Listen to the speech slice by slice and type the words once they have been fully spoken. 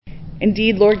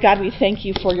Indeed, Lord God, we thank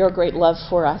you for your great love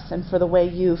for us and for the way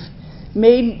you've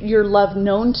made your love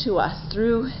known to us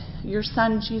through your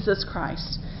Son, Jesus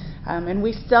Christ. And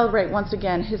we celebrate once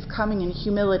again his coming in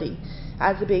humility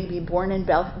as a baby born in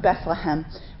Bethlehem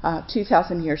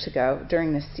 2,000 years ago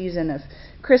during the season of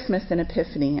Christmas and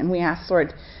Epiphany. And we ask,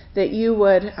 Lord, that you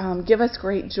would give us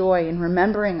great joy in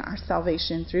remembering our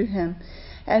salvation through him.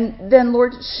 And then,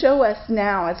 Lord, show us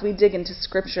now as we dig into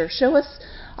Scripture, show us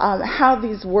how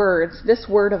these words, this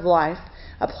word of life,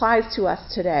 applies to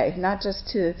us today, not just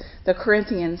to the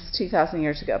Corinthians 2,000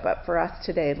 years ago, but for us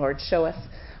today. Lord, show us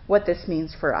what this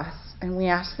means for us. And we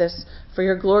ask this for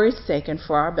your glory's sake and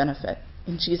for our benefit.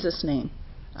 In Jesus' name,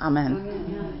 amen.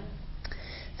 Amen.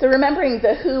 So remembering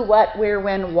the who, what, where,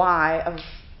 when, why of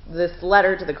this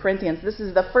letter to the Corinthians, this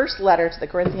is the first letter to the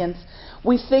Corinthians.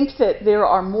 We think that there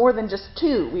are more than just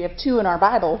two. We have two in our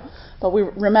Bible, but we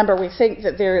think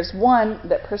that there is one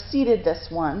that preceded this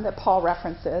one that Paul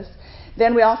references.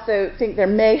 Then we also think there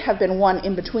may have been one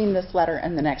in between this letter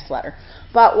and the next letter.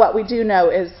 But what we do know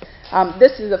is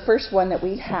this is the first one that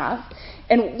we have.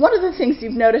 And one of the things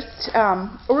you've noticed,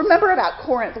 remember about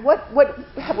Corinth, what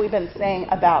have we been saying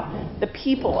about the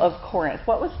people of Corinth?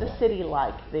 What was the city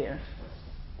like there?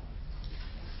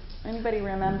 Anybody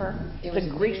remember? It was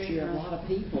a mixture of a lot of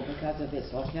people because of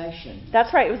its location.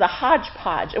 That's right. It was a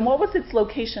hodgepodge. And what was its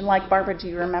location like, Barbara? Do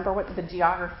you remember what the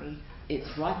geography? It's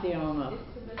right there on a...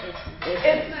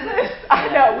 I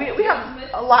know. We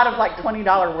have a lot of like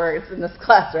 $20 words in this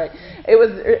class, right?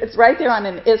 It's right there on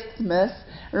an isthmus.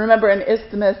 Remember, an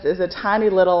isthmus is a tiny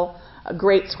little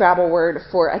great Scrabble word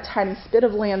for a tiny spit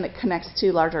of land that connects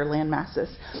two larger land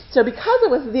masses. So because it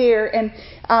was there, and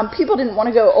people didn't want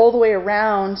to go all the way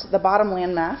around the bottom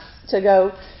landmass to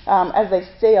go as they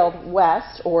sailed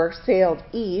west or sailed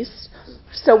east,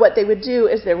 so what they would do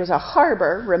is there was a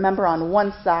harbor, remember, on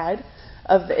one side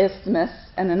of the isthmus,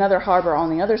 and another harbor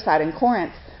on the other side, and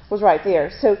Corinth was right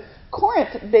there. So Corinth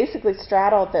basically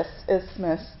straddled this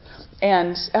isthmus,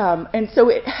 and so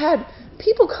it had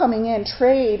people coming in,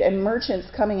 trade and merchants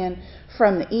coming in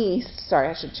from the east. Sorry,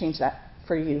 I should change that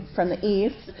for you, from the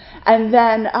east, and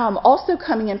then also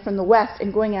coming in from the west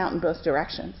and going out in both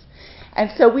directions. And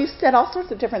so we've said all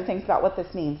sorts of different things about what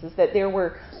this means, is that there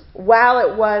were, while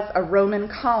it was a Roman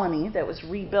colony that was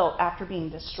rebuilt after being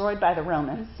destroyed by the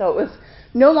Romans, so it was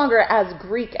no longer as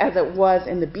Greek as it was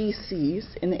in the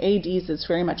BCs. In the ADs, it's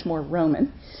very much more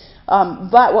Roman.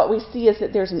 But what we see is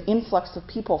that there's an influx of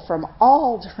people from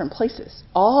all different places,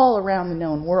 all around the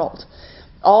known world,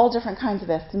 all different kinds of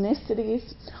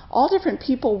ethnicities, all different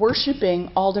people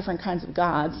worshiping all different kinds of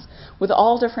gods with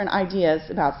all different ideas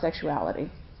about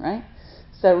sexuality, right?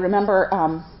 So remember,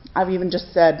 I've even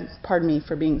just said, pardon me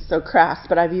for being so crass,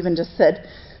 but I've even just said,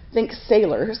 think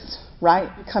sailors,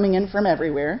 right, coming in from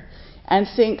everywhere, and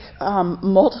think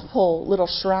multiple little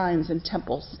shrines and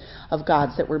temples of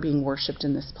gods that were being worshipped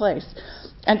in this place.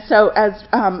 And so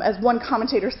as one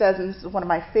commentator says, and this is one of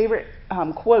my favorite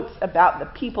quotes about the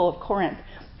people of Corinth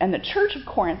and the church of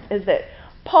Corinth, is that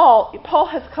Paul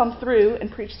has come through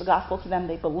and preached the gospel to them,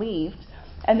 they believed,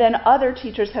 and then other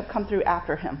teachers have come through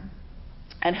after him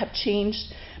and have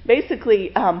changed,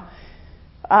 basically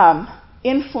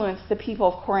influenced the people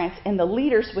of Corinth, and the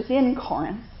leaders within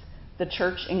Corinth, the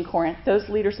church in Corinth, those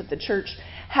leaders of the church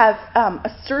have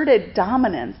asserted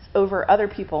dominance over other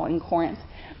people in Corinth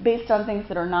based on things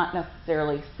that are not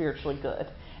necessarily spiritually good.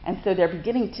 And so they're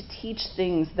beginning to teach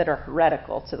things that are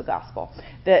heretical to the gospel.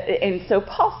 And so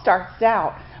Paul starts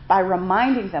out by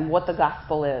reminding them what the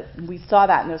gospel is. And we saw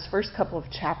that in those first couple of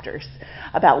chapters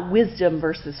about wisdom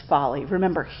versus folly.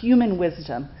 Remember, human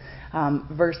wisdom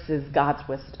versus God's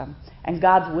wisdom. And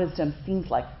God's wisdom seems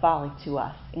like folly to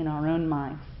us in our own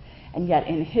minds. And yet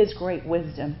in his great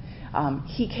wisdom,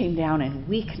 he came down in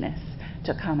weakness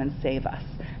to come and save us,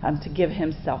 to give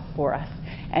himself for us.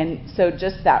 And so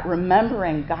just that,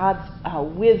 remembering God's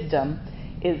wisdom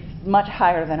is much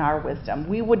higher than our wisdom.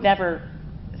 We would never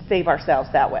save ourselves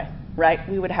that way, right?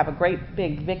 We would have a great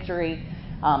big victory,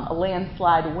 a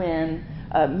landslide win,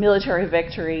 a military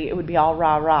victory. It would be all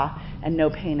rah-rah and no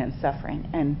pain and suffering.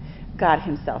 And God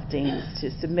himself deigns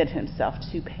to submit himself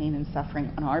to pain and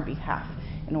suffering on our behalf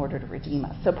in order to redeem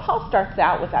us. So Paul starts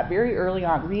out with that very early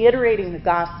on, reiterating the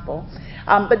gospel.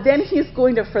 But then he's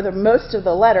going to, for the most of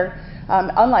the letter,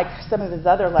 unlike some of his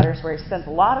other letters where he spends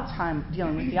a lot of time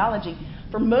dealing with theology,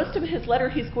 for most of his letter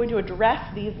he's going to address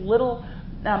these little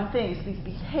things, these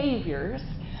behaviors.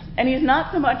 And he's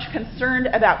not so much concerned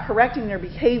about correcting their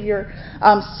behavior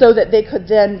so that they could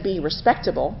then be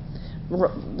respectable,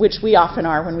 which we often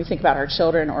are when we think about our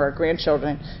children or our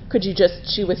grandchildren. Could you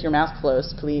just chew with your mouth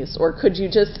closed, please? Or could you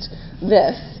just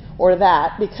this? or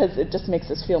that because it just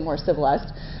makes us feel more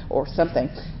civilized or something.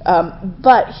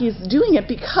 But he's doing it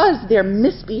because their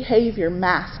misbehavior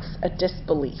masks a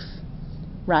disbelief,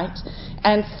 right?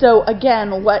 And so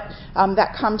again, what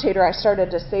that commentator I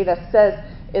started to say that says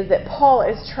is that Paul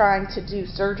is trying to do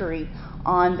surgery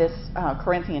on this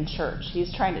Corinthian church.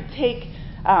 He's trying to take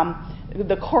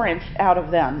the Corinth out of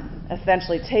them,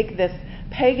 essentially take this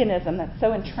paganism that's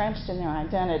so entrenched in their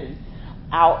identity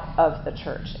out of the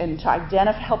church and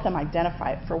to help them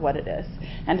identify it for what it is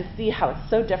and to see how it's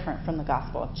so different from the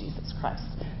gospel of Jesus Christ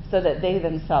so that they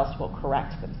themselves will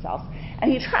correct themselves.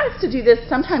 And he tries to do this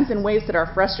sometimes in ways that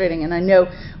are frustrating, and I know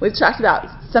we've talked about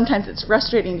sometimes it's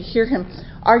frustrating to hear him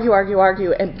argue,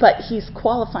 but he's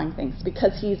qualifying things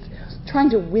because he's trying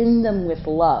to win them with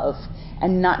love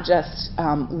and not just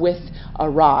with a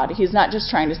rod. He's not just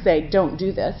trying to say, don't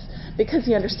do this, because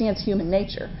he understands human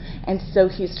nature. And so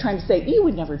he's trying to say, you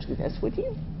would never do this, would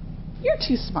you? You're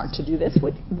too smart to do this,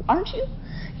 aren't you?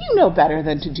 You know better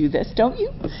than to do this, don't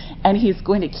you? And he's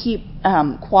going to keep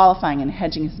qualifying and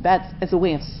hedging his bets as a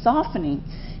way of softening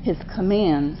his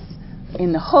commands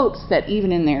in the hopes that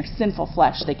even in their sinful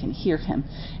flesh they can hear him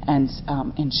and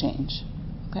change.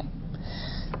 Okay.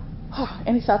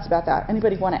 Any thoughts about that?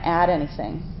 Anybody want to add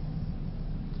anything?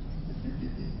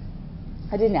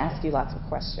 I didn't ask you lots of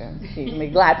questions. You can be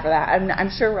glad for that. I'm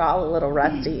sure we're all a little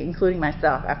rusty, including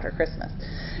myself, after Christmas.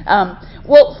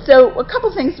 So a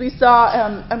couple things we saw.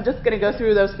 I'm just going to go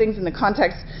through those things in the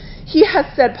context.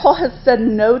 Paul has said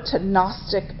no to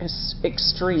Gnostic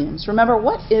extremes. Remember,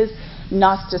 what is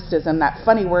Gnosticism? That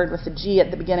funny word with the G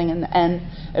at the beginning and the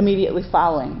N immediately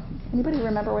following. Anybody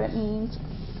remember what it means?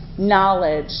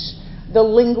 Knowledge. The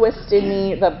linguist in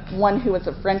me, the one who was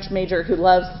a French major who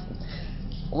loves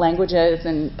languages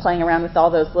and playing around with all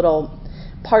those little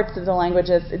parts of the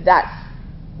languages, that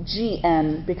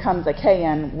GN becomes a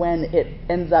KN when it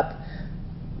ends up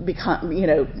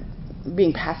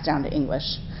being passed down to English.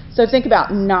 So think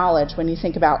about knowledge when you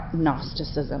think about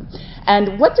Gnosticism.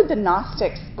 And what did the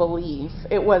Gnostics believe?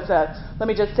 It was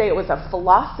a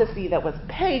philosophy that was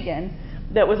pagan,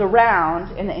 that was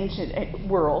around in the ancient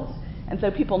world. And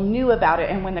so people knew about it.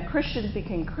 And when the Christians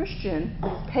became Christian,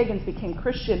 pagans became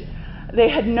Christian, they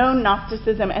had known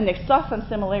Gnosticism and they saw some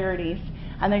similarities.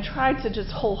 And they tried to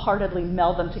just wholeheartedly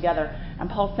meld them together. And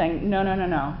Paul's saying,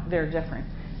 no, they're different.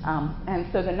 And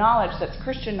so the knowledge that's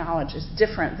Christian knowledge is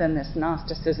different than this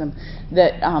Gnosticism,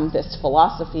 this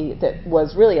philosophy that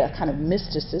was really a kind of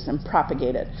mysticism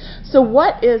propagated. So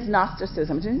what is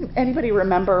Gnosticism? Does anybody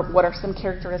remember what are some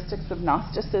characteristics of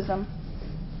Gnosticism?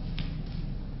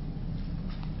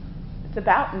 It's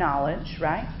about knowledge,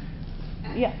 right?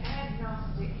 Yeah.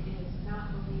 Agnostic is not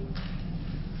believing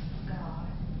in God.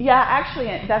 Yeah, actually,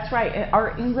 that's right.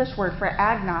 Our English word for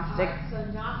agnostic. So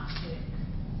Gnostic.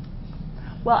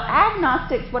 Well,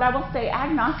 agnostics, what I will say,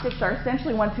 agnostics are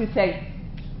essentially ones who say,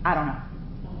 I don't know,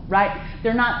 right?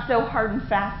 They're not so hard and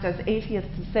fast as atheists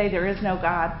to say there is no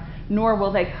God, nor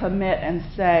will they commit and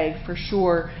say for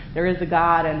sure there is a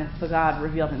God and it's the God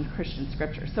revealed in Christian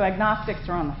scripture. So agnostics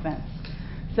are on the fence.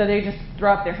 So they just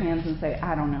throw up their hands and say,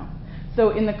 I don't know. So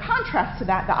in the contrast to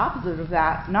that, the opposite of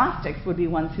that, Gnostics would be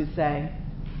ones who say,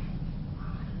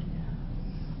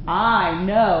 I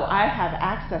know, I have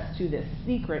access to this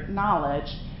secret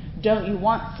knowledge. Don't you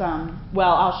want some?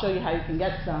 Well, I'll show you how you can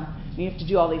get some. You have to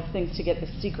do all these things to get the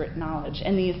secret knowledge.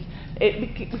 And it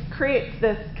creates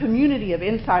this community of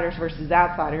insiders versus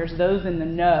outsiders, those in the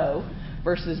know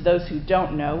versus those who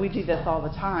don't know. We do this all the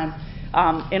time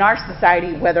in our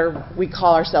society, whether we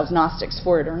call ourselves Gnostics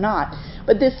for it or not.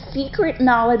 But this secret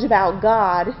knowledge about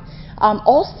God,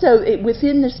 also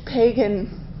within this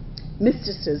pagan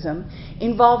mysticism,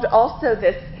 involved also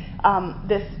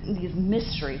these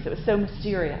mysteries. It was so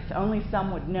mysterious. Only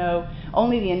some would know,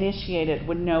 only the initiated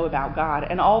would know about God,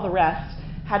 and all the rest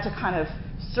had to kind of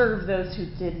serve those who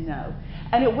did know.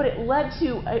 And what it led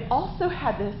to, it also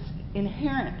had this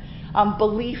inherent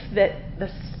belief that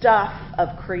the stuff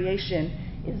of creation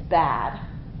is bad.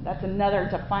 That's another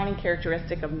defining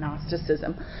characteristic of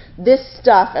Gnosticism. This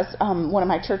stuff, as one of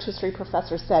my church history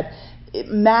professors said,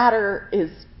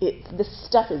 this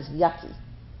stuff is yucky,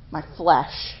 my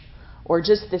flesh, or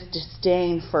just this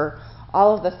disdain for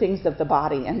all of the things of the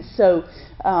body. And so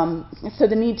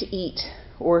the need to eat,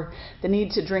 or the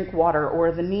need to drink water,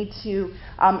 or the need to,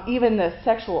 even the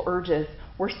sexual urges,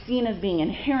 were seen as being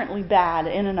inherently bad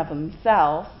in and of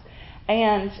themselves.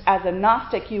 And as a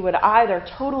Gnostic, you would either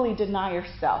totally deny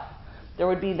yourself. There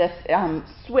would be this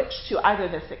switch to either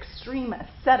this extreme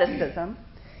asceticism,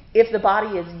 if the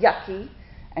body is yucky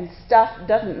and stuff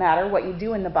doesn't matter, what you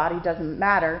do in the body doesn't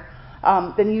matter,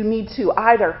 then you need to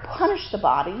either punish the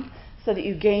body so that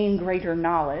you gain greater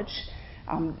knowledge,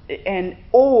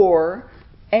 or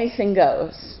anything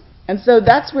goes. And so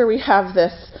that's where we have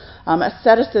this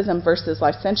asceticism versus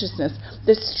licentiousness.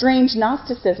 This strange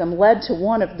Gnosticism led to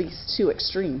one of these two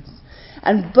extremes.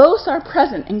 And both are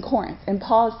present in Corinth, and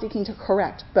Paul is seeking to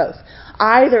correct both.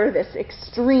 Either this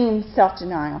extreme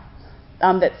self-denial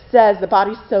that says the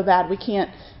body's so bad we can't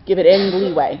give it any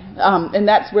leeway, and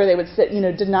that's where they would sit,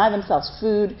 deny themselves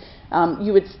food.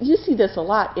 You see this a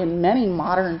lot in many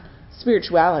modern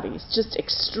spiritualities, just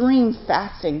extreme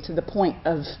fasting to the point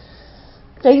of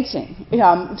fainting,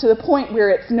 to the point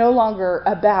where it's no longer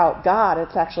about God,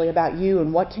 it's actually about you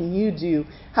and what can you do,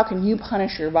 how can you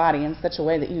punish your body in such a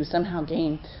way that you somehow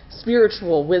gain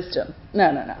spiritual wisdom.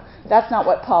 No. That's not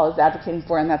what Paul is advocating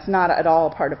for, and that's not at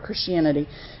all a part of Christianity,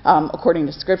 according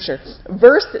to Scripture.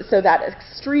 So that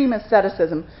extreme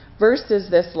asceticism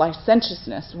versus this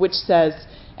licentiousness, which says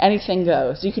anything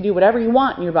goes. You can do whatever you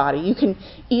want in your body. You can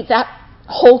eat that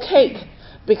whole cake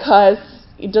because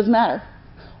it doesn't matter.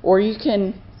 Or you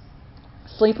can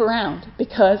sleep around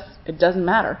because it doesn't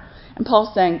matter. And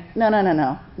Paul's saying, no.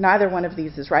 Neither one of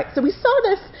these is right. So we saw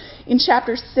this in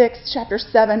chapter 6, chapter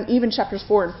 7, even chapters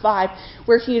 4 and 5,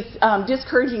 where he's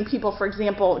discouraging people, for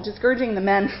example, discouraging the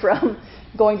men from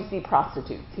going to see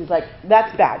prostitutes. He's like,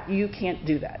 that's bad. You can't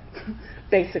do that.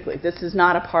 Basically, this is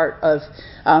not a part of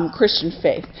Christian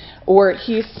faith. Or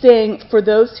he's saying for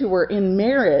those who were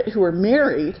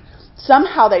married,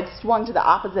 somehow they'd swung to the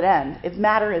opposite end. If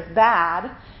matter is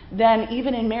bad, then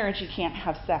even in marriage you can't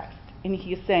have sex. And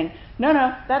he's saying, no,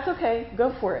 that's okay,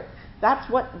 go for it. That's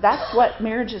what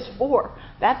marriage is for.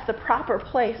 That's the proper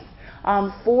place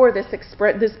for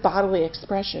this bodily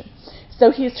expression.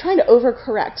 So he's trying to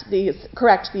correct these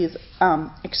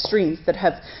extremes that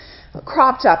have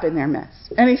cropped up in their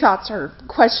midst. Any thoughts or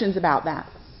questions about that?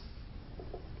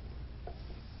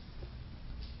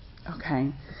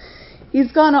 Okay.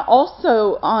 He's gone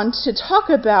also on to talk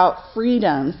about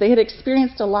freedoms. They had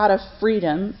experienced a lot of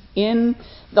freedom in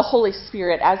the Holy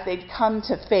Spirit as they'd come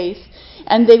to faith,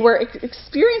 and they were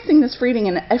experiencing this freedom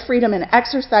and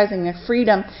exercising their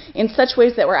freedom in such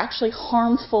ways that were actually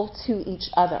harmful to each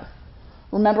other.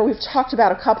 Remember, we've talked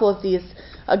about a couple of these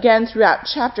again throughout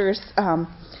chapters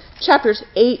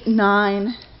 8,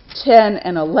 9, 10,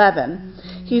 and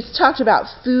 11. He's talked about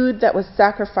food that was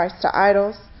sacrificed to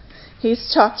idols.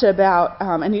 He's talked about,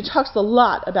 and he talks a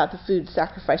lot about the food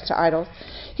sacrificed to idols.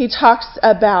 He talks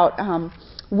about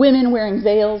women wearing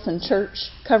veils in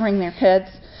church, covering their heads.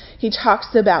 He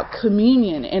talks about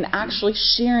communion and actually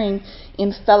sharing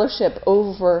in fellowship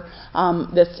over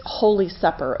this Holy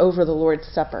Supper, over the Lord's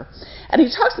Supper. And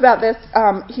he talks about this,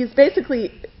 he's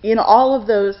basically, in all of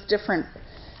those different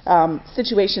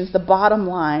situations, the bottom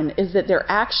line is that their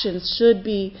actions should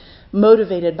be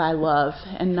motivated by love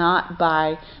and not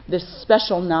by this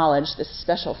special knowledge, this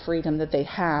special freedom that they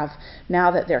have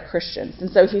now that they're Christians. And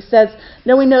so he says,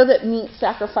 no, we know that meat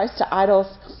sacrificed to idols,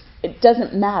 it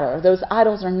doesn't matter. Those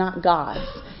idols are not gods.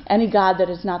 Any god that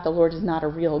is not the Lord is not a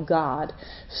real God.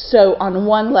 So on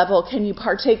one level, can you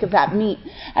partake of that meat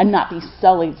and not be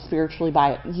sullied spiritually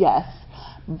by it? Yes.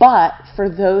 But for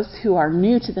those who are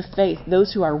new to the faith,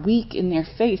 those who are weak in their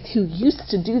faith, who used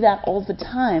to do that all the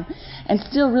time and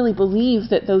still really believe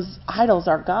that those idols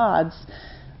are gods,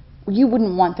 you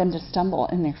wouldn't want them to stumble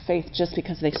in their faith just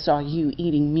because they saw you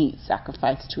eating meat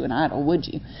sacrificed to an idol, would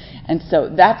you? And so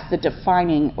that's the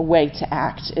defining way to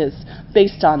act, is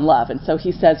based on love. And so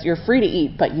he says you're free to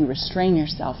eat, but you restrain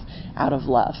yourself out of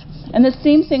love. And the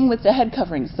same thing with the head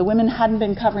coverings. The women hadn't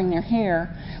been covering their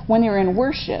hair when they were in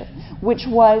worship, which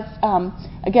was,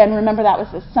 again, remember that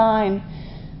was a sign.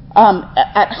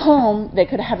 At home, they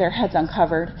could have their heads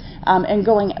uncovered,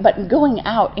 but going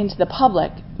out into the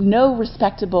public, no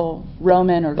respectable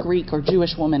Roman or Greek or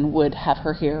Jewish woman would have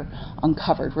her hair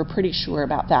uncovered. We're pretty sure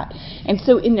about that. And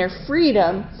so in their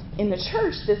freedom in the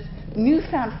church, this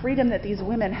newfound freedom that these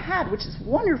women had, which is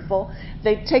wonderful,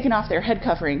 they'd taken off their head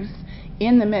coverings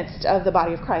in the midst of the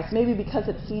body of Christ, maybe because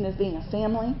it's seen as being a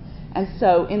family. And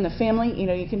so in the family,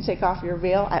 you can take off your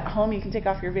veil. At home, you can take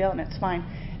off your veil, and it's fine.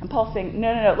 And Paul's saying,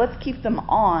 no, let's keep them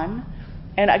on.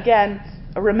 And again,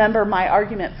 remember my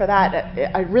argument for that.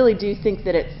 I really do think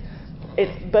that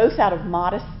it's both out of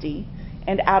modesty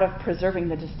and out of preserving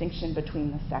the distinction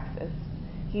between the sexes.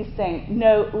 He's saying,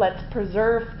 no, let's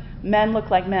preserve men look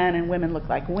like men and women look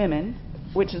like women,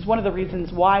 which is one of the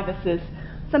reasons why this is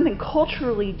something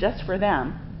culturally just for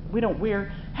them. We don't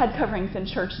wear head coverings in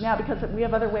church now because we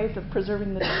have other ways of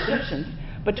preserving the distinctions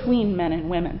between men and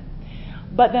women.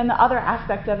 But then the other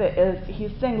aspect of it is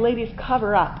he's saying, ladies,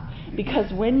 cover up.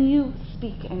 Because when you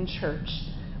speak in church,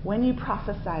 when you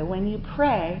prophesy, when you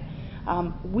pray,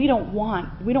 we don't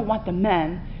want the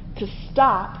men to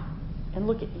stop and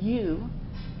look at you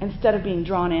instead of being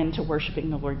drawn into worshiping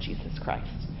the Lord Jesus Christ.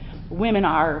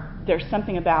 There's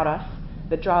something about us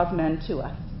that draws men to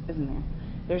us, isn't there?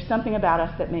 There's something about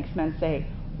us that makes men say,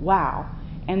 wow.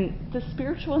 And the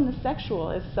spiritual and the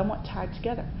sexual is somewhat tied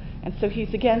together. And so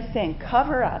he's again saying,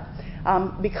 cover up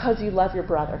because you love your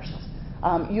brothers.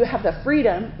 You have the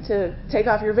freedom to take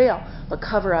off your veil, but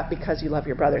cover up because you love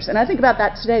your brothers. And I think about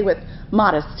that today with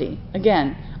modesty.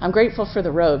 Again, I'm grateful for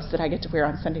the robes that I get to wear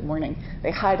on Sunday morning.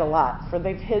 They hide a lot, for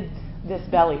they've hid this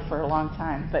belly for a long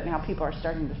time, but now people are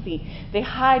starting to see. They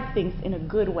hide things in a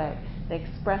good way. They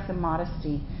express a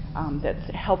modesty that's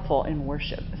helpful in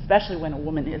worship, especially when a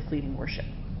woman is leading worship.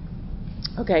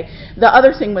 Okay, the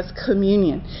other thing was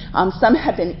communion. Some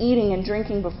had been eating and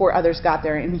drinking before others got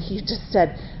there, and he just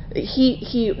said,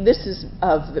 this is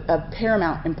of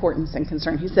paramount importance and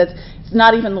concern. He says, it's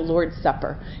not even the Lord's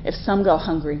Supper if some go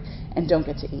hungry and don't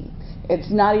get to eat. It's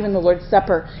not even the Lord's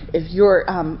Supper if you're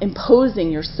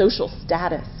imposing your social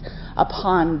status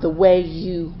upon the way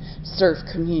you serve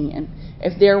communion.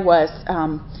 If there was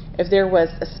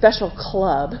a special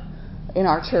club in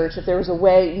our church, if there was a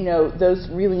way, those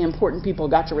really important people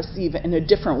got to receive it in a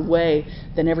different way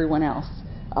than everyone else,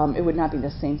 it would not be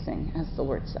the same thing as the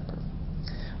Lord's Supper.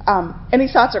 Any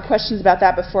thoughts or questions about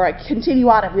that before I continue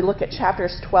on and we look at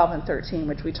chapters 12 and 13,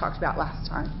 which we talked about last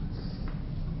time?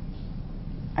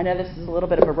 I know this is a little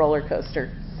bit of a roller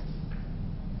coaster.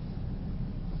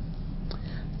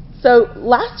 So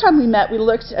last time we met, we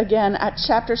looked again at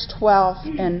chapters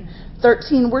 12 and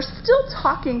 13. We're still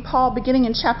talking, Paul, beginning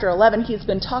in chapter 11, he's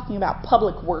been talking about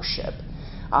public worship.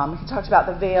 He talked about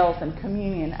the veils and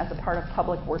communion as a part of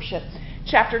public worship.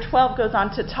 Chapter 12 goes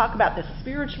on to talk about the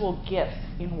spiritual gifts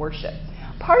in worship.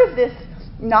 Part of this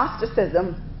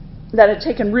Gnosticism that had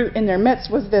taken root in their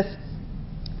midst was this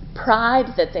pride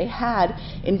that they had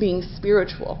in being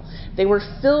spiritual. They were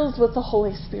filled with the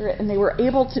Holy Spirit, and they were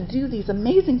able to do these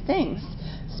amazing things.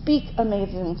 Speak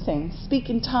amazing things, speak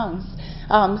in tongues,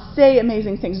 say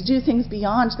amazing things, do things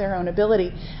beyond their own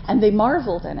ability, and they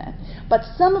marveled in it. But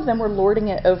some of them were lording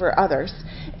it over others,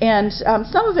 and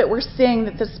some of it were saying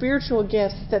that the spiritual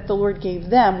gifts that the Lord gave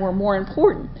them were more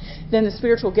important than the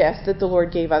spiritual gifts that the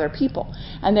Lord gave other people.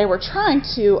 And they were trying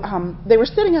to, they were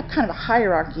setting up kind of a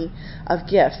hierarchy of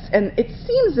gifts, and it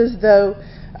seems as though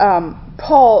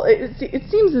it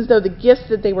seems as though the gifts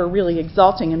that they were really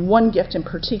exalting, and one gift in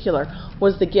particular,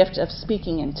 was the gift of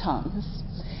speaking in tongues.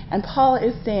 And Paul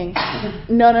is saying,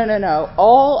 no.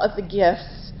 All of the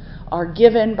gifts are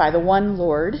given by the one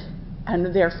Lord,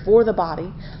 and they're for the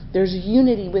body. There's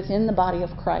unity within the body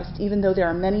of Christ, even though there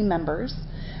are many members.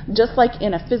 Just like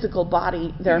in a physical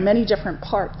body, there are many different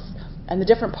parts, and the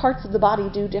different parts of the body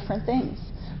do different things.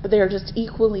 But they are just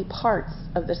equally parts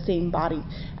of the same body.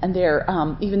 And they're,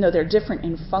 even though they're different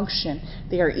in function,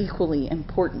 they are equally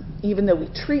important. Even though we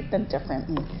treat them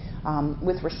differently,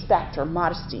 with respect or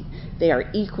modesty, they are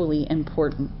equally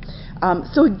important.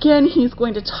 So again, he's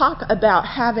going to talk about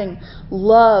having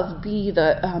love be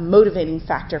the motivating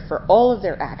factor for all of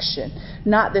their action.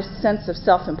 Not this sense of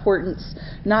self-importance,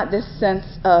 not this sense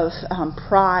of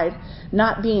pride,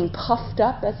 not being puffed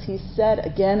up, as he said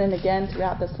again and again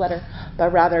throughout this letter,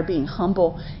 but rather being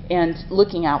humble and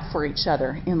looking out for each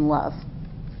other in love.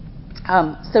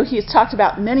 So he's talked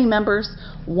about many members,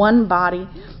 one body.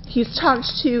 He's talked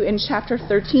to, in chapter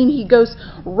 13, he goes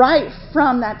right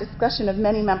from that discussion of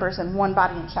many members and one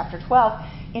body in chapter 12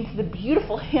 into the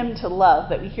beautiful hymn to love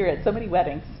that we hear at so many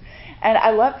weddings. And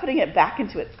I love putting it back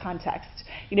into its context.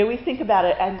 We think about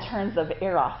it in terms of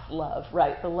eros love,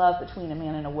 right? The love between a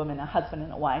man and a woman, a husband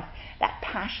and a wife, that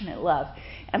passionate love.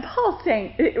 And Paul's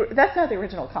saying that's not the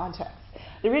original context.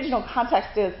 The original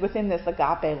context is within this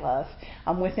agape love,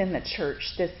 within the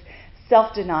church, this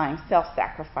self-denying,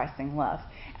 self-sacrificing love.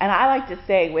 And I like to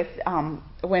say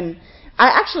when I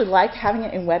actually like having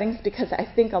it in weddings, because I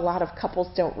think a lot of couples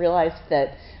don't realize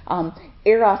that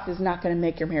eros is not going to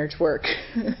make your marriage work.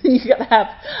 You got to have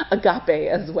agape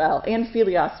as well, and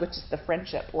philios, which is the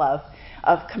friendship love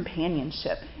of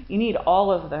companionship. You need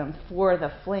all of them for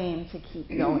the flame to keep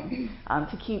going,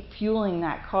 to keep fueling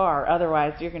that car.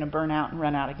 Otherwise, you're going to burn out and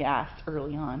run out of gas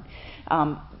early on.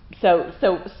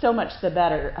 So much the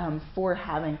better for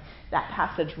having that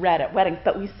passage read at weddings.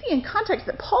 But we see in context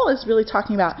that Paul is really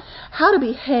talking about how to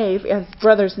behave as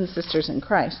brothers and sisters in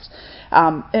Christ.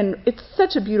 And it's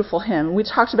such a beautiful hymn. We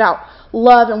talked about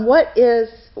love and what is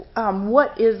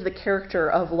the character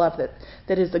of love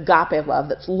that is agape love,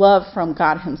 that's love from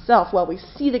God himself. Well, we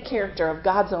see the character of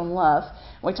God's own love.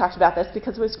 We talked about this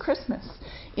because it was Christmas,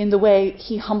 in the way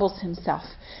he humbles himself.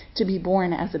 to be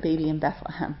born as a baby in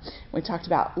Bethlehem. We talked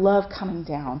about love coming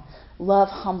down. Love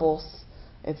humbles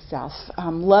itself.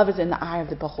 Love is in the eye of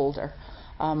the beholder.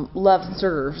 Love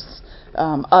serves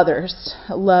others.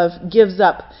 Love gives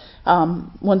up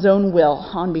one's own will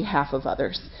on behalf of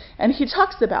others. And he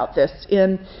talks about this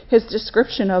in his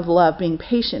description of love being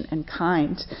patient and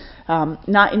kind,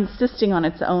 not insisting on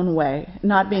its own way,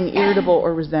 not being irritable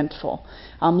or resentful.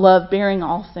 Love bearing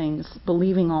all things,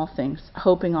 believing all things,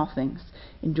 hoping all things,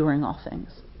 enduring all things.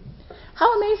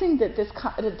 How amazing that this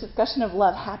discussion of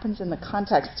love happens in the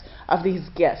context of these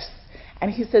gifts.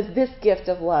 And he says this gift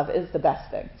of love is the best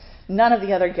thing. None of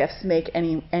the other gifts make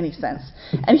any sense.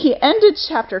 And he ended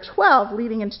chapter 12,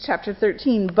 leading into chapter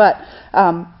 13, but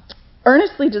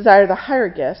earnestly desire the higher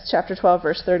gifts, chapter 12,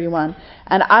 verse 31,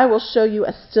 and I will show you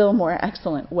a still more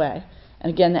excellent way.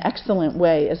 And again, the excellent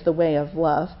way is the way of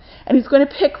love. And he's going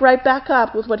to pick right back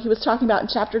up with what he was talking about in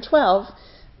chapter 12,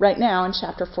 right now in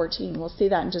chapter 14. We'll see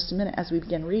that in just a minute as we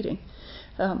begin reading.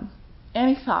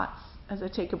 Any thoughts as I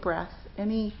take a breath?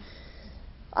 Any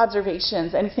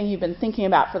observations? Anything you've been thinking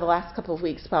about for the last couple of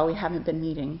weeks while we haven't been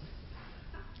meeting?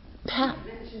 Pat?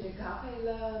 You mentioned agape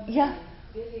love. Yeah.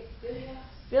 Philios.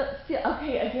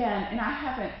 Okay, again, and I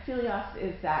haven't, Philios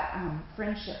is that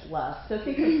friendship love. So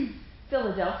think of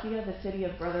Philadelphia, the city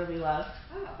of brotherly love.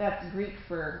 Oh. That's Greek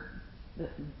for the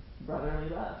brotherly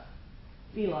love.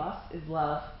 Philos is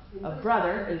love. A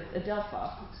brother is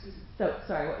adelphos. So,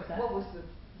 sorry, what was that? What was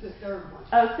the third one?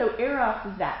 Oh, so eros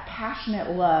is that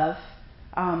passionate love,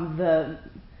 the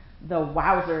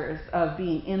wowzers of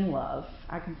being in love.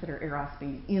 I consider eros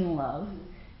being in love.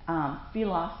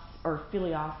 Philos or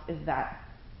philios is that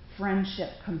friendship,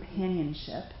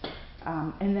 companionship.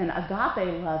 And then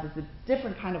agape love is a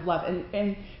different kind of love.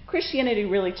 And Christianity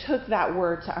really took that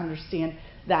word to understand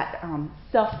that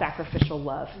self-sacrificial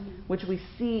love, which we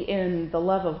see in the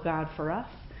love of God for us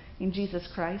in Jesus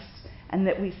Christ, and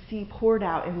that we see poured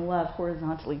out in love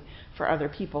horizontally for other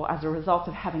people as a result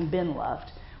of having been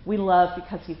loved. We love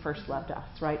because he first loved us,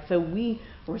 right? So we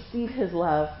receive his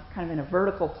love kind of in a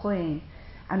vertical plane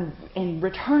and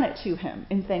return it to him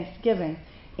in thanksgiving.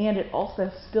 And it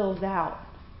also spills out,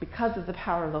 because of the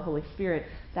power of the Holy Spirit,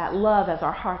 that love, as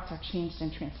our hearts are changed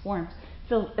and transformed,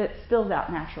 it spills out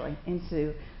naturally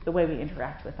into the way we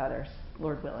interact with others,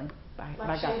 Lord willing, by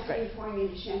God's grace. Pouring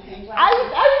into champagne glasses. I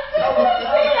was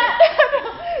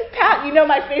that. Pat, you know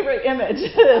my favorite image.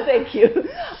 Thank you.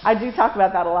 I do talk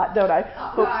about that a lot, don't I?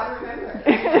 No, I remember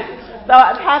it. So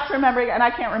Pat's remembering, and I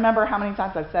can't remember how many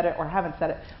times I've said it or haven't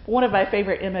said it, but one of my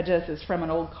favorite images is from an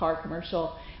old car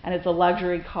commercial, and it's a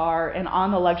luxury car, and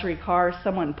on the luxury car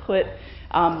someone put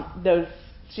those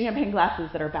champagne glasses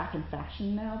that are back in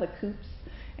fashion now, the coupes,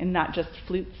 and not just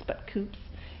flutes, but coupes.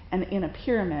 And in a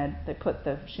pyramid, they put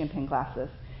the champagne glasses.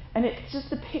 And it's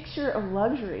just a picture of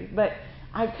luxury. But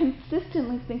I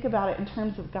consistently think about it in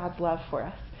terms of God's love for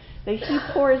us. That he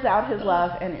pours out his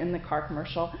love, and in the car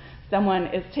commercial, someone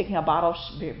is taking a bottle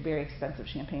of very expensive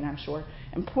champagne, I'm sure,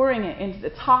 and pouring it into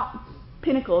the top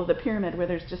pinnacle of the pyramid where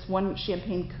there's just one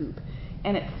champagne coupe.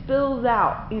 And it spills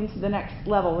out into the next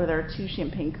level where there are two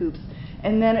champagne coupes.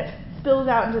 And then it spills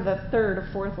out into the third or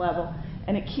fourth level.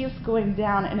 And it keeps going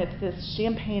down, and it's this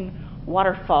champagne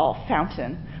waterfall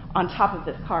fountain on top of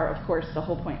this car. Of course, the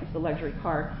whole point is the luxury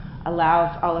car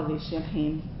allows all of these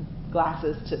champagne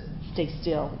glasses to stay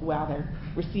still while they're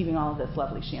receiving all of this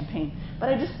lovely champagne. But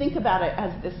I just think about it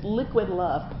as this liquid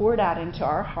love poured out into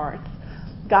our hearts,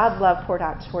 God's love poured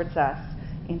out towards us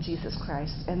in Jesus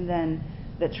Christ, and then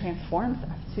that transforms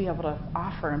us to be able to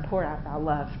offer and pour out our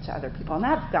love to other people. And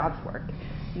that's God's work,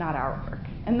 not our work.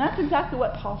 And that's exactly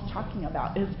what Paul's talking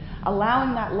about, is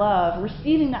allowing that love,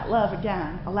 receiving that love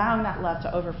again, allowing that love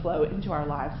to overflow into our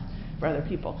lives for other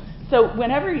people. So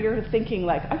whenever you're thinking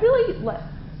like,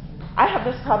 I have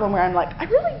this problem where I'm like, I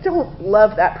really don't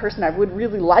love that person. I would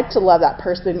really like to love that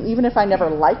person. Even if I never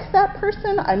like that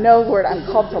person, I know, Lord,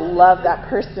 I'm called to love that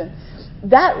person.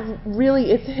 That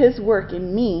really is his work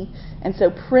in me. And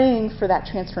so praying for that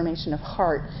transformation of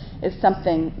heart is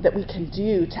something that we can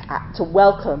do to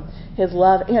welcome his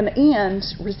love, and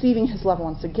receiving his love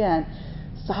once again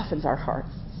softens our hearts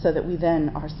so that we then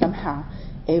are somehow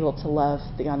able to love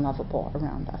the unlovable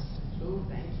around us. Oh,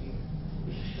 thank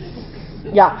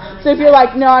you. Yeah. So if you're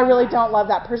like, no, I really don't love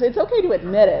that person, it's okay to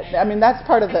admit it. I mean, that's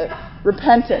part of the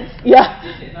repentance. Yeah.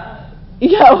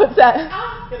 Yeah, what's that?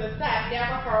 I was going to say, I've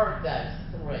never heard those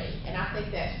three, and I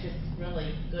think that's just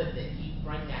really good that you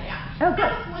bring that out. Oh, good.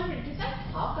 I was wondering, did they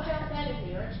talk about that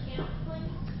in marriage counseling?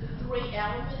 three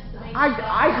elements to make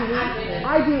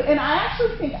I do, and I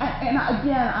actually think, and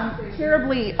again, I'm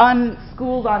terribly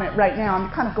unschooled on it right now. I'm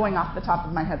kind of going off the top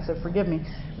of my head, so forgive me.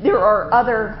 There are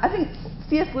other, I think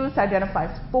C.S. Lewis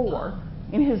identifies 4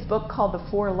 in his book called The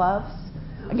Four Loves.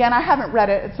 Again, I haven't read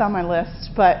it, it's on my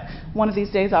list, but one of these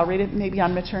days I'll read it, maybe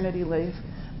on maternity leave.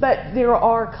 But there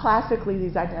are classically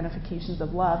these identifications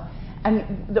of love.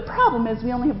 And the problem is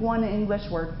we only have one English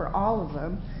word for all of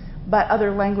them, but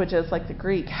other languages like the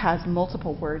Greek has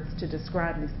multiple words to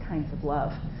describe these kinds of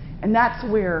love. And that's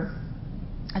where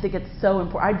I think it's so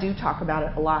important. I do talk about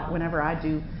it a lot whenever I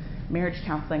do marriage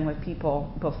counseling with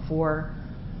people before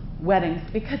weddings,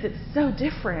 because it's so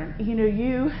different. You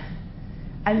know,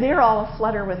 and they're all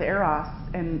aflutter with eros,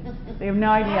 and they have no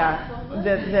idea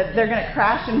that they're going to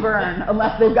crash and burn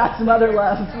unless they've got some other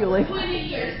love fueling. 20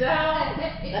 years old.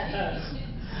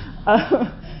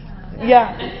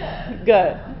 Yeah,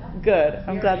 good.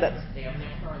 I'm glad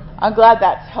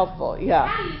that's helpful. Yeah.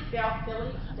 How do you spell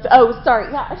Philly? Oh,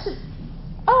 sorry. Yeah, I should.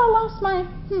 Oh, I lost my.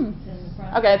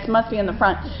 Okay, it must be in the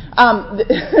front.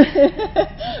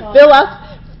 Philos,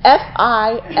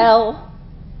 F-I-L-O-S,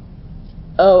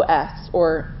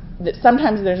 or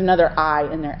sometimes there's another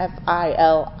I in there,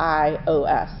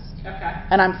 F-I-L-I-O-S. Okay.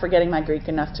 And I'm forgetting my Greek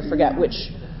enough to forget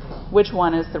which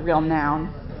one is the real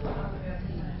noun.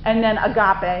 And then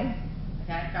agape.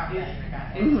 Okay, got it.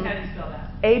 Mm-hmm. How do you spell that?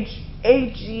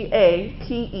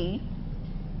 A-G-A-P-E.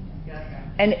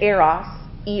 And eros,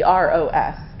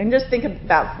 E-R-O-S. And just you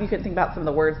can think about some of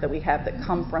the words that we have that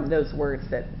come from those words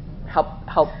that help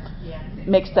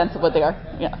make sense of what they are.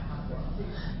 Yeah.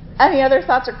 Any other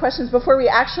thoughts or questions before we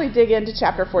actually dig into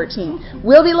chapter 14?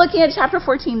 We'll be looking at chapter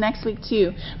 14 next week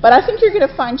too, but I think you're going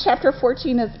to find chapter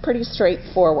 14 is pretty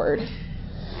straightforward.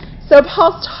 So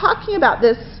Paul's talking about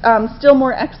this still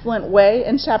more excellent way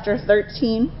in chapter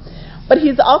 13, but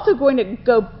he's also going to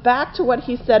go back to what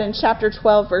he said in chapter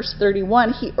 12, verse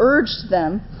 31. He urged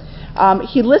them.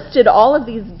 He listed all of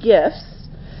these gifts.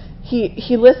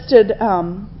 He listed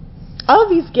all of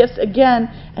these gifts again,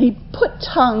 and he put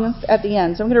tongues at the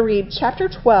end. So I'm going to read chapter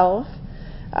 12,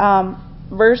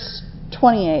 verse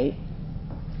 28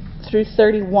 through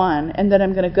 31, and then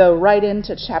I'm going to go right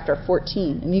into chapter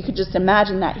 14. And you could just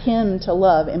imagine that hymn to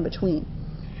love in between.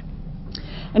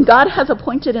 And God has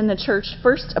appointed in the church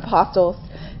first apostles,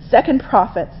 second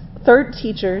prophets, third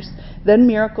teachers, then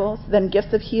miracles, then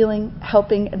gifts of healing,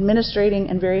 helping, administrating,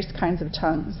 and various kinds of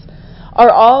tongues. Are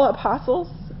all apostles?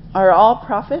 Are all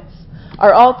prophets?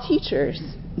 Are all teachers?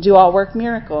 Do all work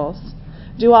miracles?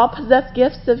 Do all possess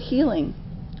gifts of healing?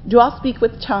 Do all speak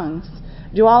with tongues?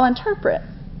 Do all interpret?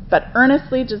 But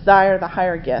earnestly desire the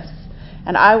higher gifts,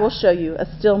 and I will show you a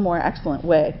still more excellent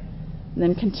way. And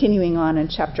then continuing on in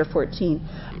chapter 14.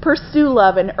 Pursue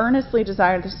love and earnestly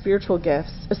desire the spiritual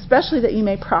gifts, especially that you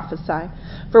may prophesy.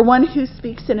 For one who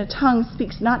speaks in a tongue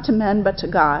speaks not to men but to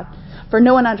God. For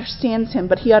no one understands him,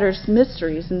 but he utters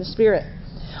mysteries in the Spirit.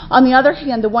 On the other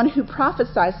hand, the one who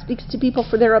prophesies speaks to people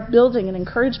for their upbuilding and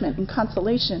encouragement and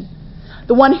consolation.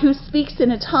 The one who speaks in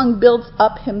a tongue builds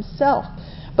up himself,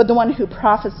 but the one who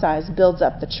prophesies builds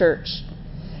up the church.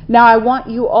 Now I want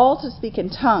you all to speak in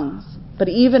tongues, but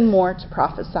even more to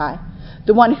prophesy.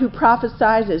 The one who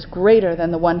prophesies is greater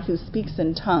than the one who speaks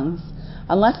in tongues,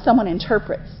 unless someone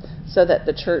interprets, so that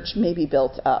the church may be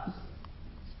built up.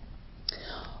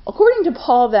 According to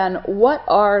Paul, then, what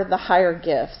are the higher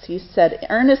gifts? He said,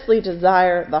 earnestly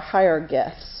desire the higher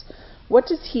gifts. What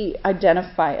does he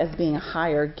identify as being a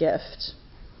higher gift?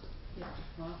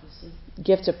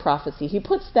 Gift of prophecy. He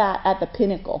puts that at the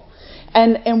pinnacle.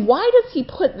 And why does he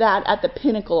put that at the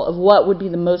pinnacle of what would be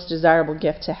the most desirable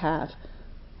gift to have?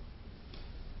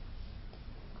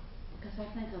 Because I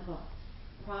think of a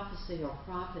prophecy or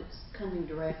prophets coming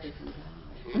directly from God.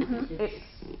 Mm-hmm.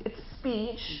 It's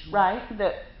speech, mm-hmm. right?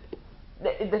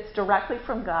 That's directly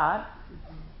from God.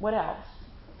 Mm-hmm. What else?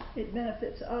 It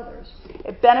benefits others.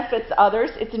 It benefits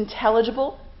others. It's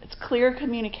intelligible. It's clear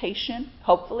communication,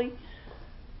 hopefully.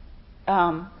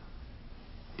 Do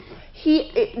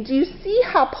you see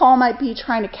how Paul might be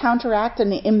trying to counteract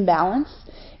an imbalance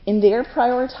in their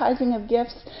prioritizing of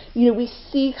gifts? You know, we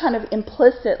see kind of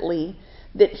implicitly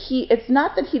that it's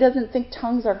not that he doesn't think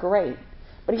tongues are great,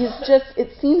 but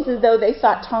it seems as though they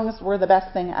thought tongues were the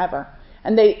best thing ever.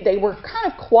 And they were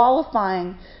kind of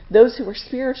qualifying those who were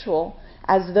spiritual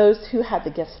as those who had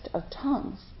the gift of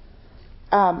tongues.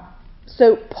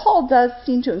 So Paul does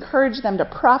seem to encourage them to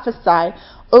prophesy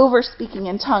over speaking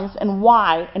in tongues. And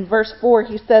why? In verse 4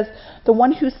 he says, the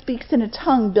one who speaks in a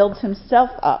tongue builds himself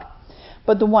up,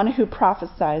 but the one who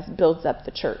prophesies builds up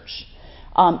the church.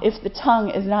 If the tongue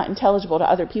is not intelligible to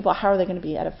other people, how are they going to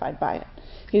be edified by it?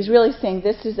 He's really saying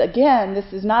this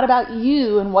is not about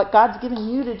you and what God's given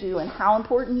you to do and how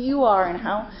important you are and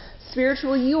how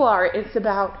spiritual you are. It's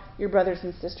about your brothers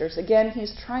and sisters. Again,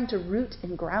 he's trying to root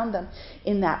and ground them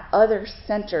in that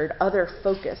other-centered,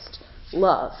 other-focused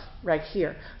love right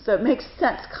here. So it makes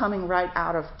sense coming right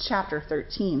out of chapter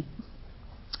 13.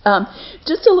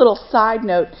 Just a little side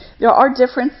note, there are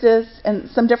differences and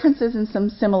some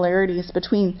similarities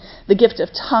between the gift of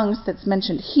tongues that's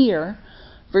mentioned here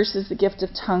versus the gift of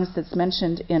tongues that's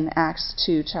mentioned in Acts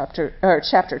 2, chapter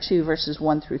 2, verses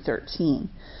 1 through 13.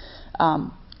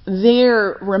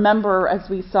 There, remember, as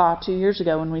we saw 2 years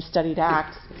ago when we studied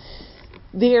Acts,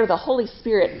 there the Holy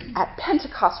Spirit at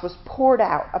Pentecost was poured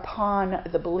out upon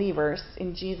the believers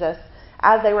in Jesus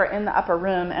as they were in the upper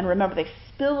room. And remember, they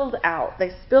spilled out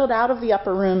of the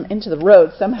upper room into the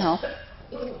road somehow.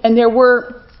 And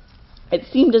it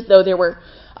seemed as though there were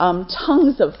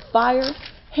tongues of fire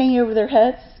hanging over their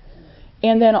heads.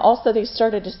 And then also they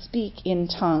started to speak in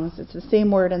tongues. It's the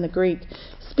same word in the Greek.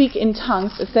 Speak in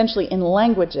tongues, essentially in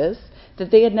languages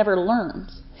that they had never learned.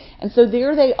 And so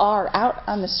there they are out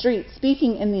on the street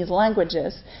speaking in these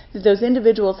languages that those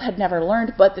individuals had never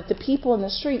learned, but that the people in the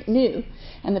street knew.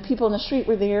 And the people in the street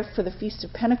were there for the Feast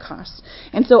of Pentecost.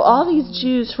 And so all these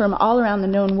Jews from all around the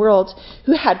known world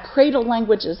who had cradle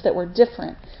languages that were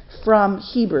different from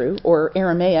Hebrew or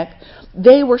Aramaic,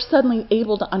 they were suddenly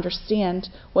able to understand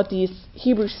what these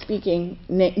Hebrew-speaking,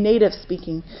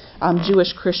 native-speaking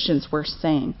Jewish Christians were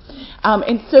saying.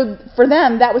 And so for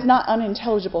them, that was not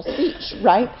unintelligible speech,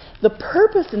 right? The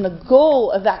purpose and the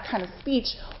goal of that kind of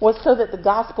speech was so that the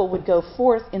gospel would go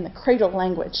forth in the cradle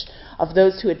language of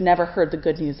those who had never heard the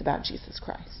good news about Jesus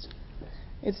Christ.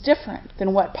 It's different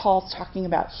than what Paul's talking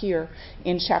about here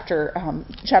in chapter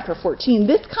 14.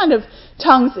 This kind of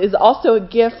tongues is also a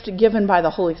gift given by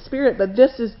the Holy Spirit, but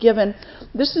this is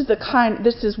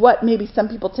what maybe some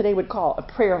people today would call a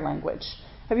prayer language.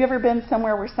 Have you ever been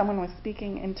somewhere where someone was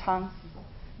speaking in tongues?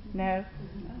 No?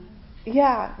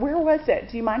 Yeah. Where was it?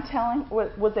 Do you mind telling? Was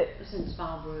it? It was in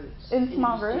small groups. In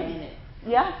small groups? Janet.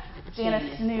 Yeah,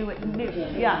 Janice knew.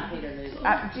 Yeah,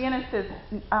 Janice is.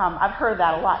 I've heard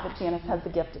that a lot. That Janice has the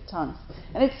gift of tongues,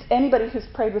 and it's anybody who's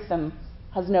prayed with them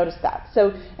has noticed that.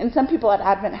 So, and some people at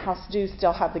Advent House do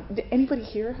still have the. Anybody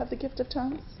here have the gift of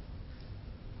tongues?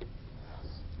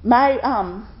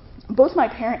 Both my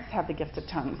parents have the gift of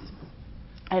tongues,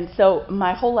 and so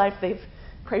my whole life they've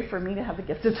prayed for me to have the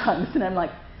gift of tongues, and I'm like,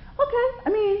 okay. I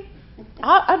mean,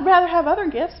 I'd rather have other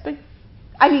gifts, but.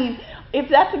 I mean, if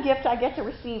that's a gift I get to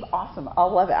receive, awesome.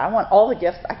 I'll love it. I want all the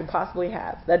gifts I could possibly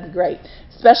have. That'd be great,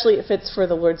 especially if it's for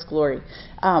the Lord's glory.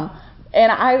 And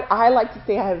I like to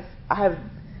say I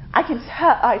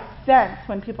sense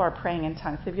when people are praying in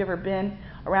tongues. Have you ever been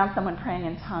around someone praying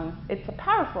in tongues? It's a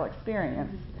powerful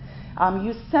experience.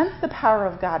 You sense the power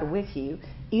of God with you,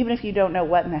 even if you don't know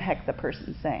what in the heck the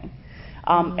person's saying.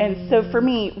 And so for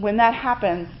me, when that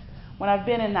happens, when I've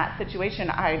been in that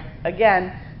situation, I,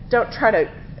 again, don't try to.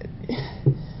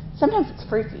 Sometimes it's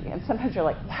freaky, and sometimes you're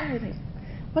like,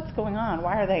 what's going on?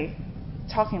 Why are they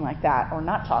talking like that, or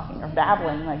not talking, or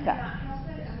babbling like that?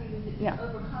 Yeah.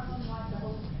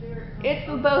 It's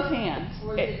both hands.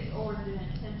 Or is it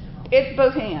intentional? It's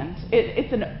both hands.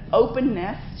 It's an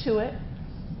openness to it,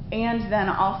 and then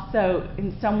also,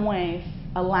 in some ways,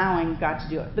 allowing God to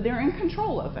do it. But they're in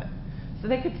control of it. So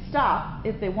they could stop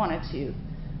if they wanted to.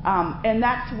 And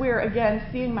that's where, again,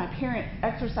 seeing my parents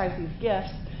exercise these gifts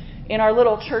in our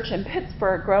little church in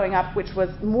Pittsburgh growing up, which was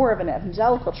more of an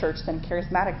evangelical church than a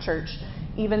charismatic church,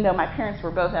 even though my parents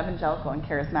were both evangelical and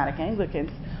charismatic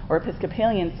Anglicans or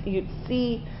Episcopalians, you'd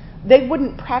see they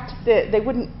wouldn't practice it, they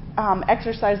wouldn't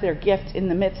exercise their gift in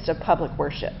the midst of public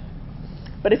worship.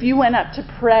 But if you went up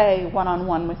to pray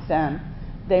one-on-one with them,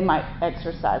 they might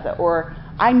exercise it. Or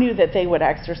I knew that they would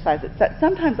exercise it. So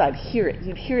sometimes I'd hear it.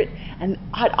 You'd hear it, and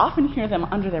I'd often hear them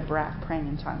under their breath praying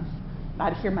in tongues.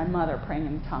 I'd hear my mother praying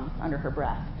in tongues under her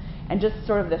breath, and just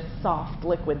sort of this soft,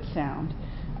 liquid sound.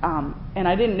 And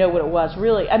I didn't know what it was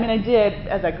really. I mean, I did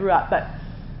as I grew up, but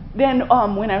then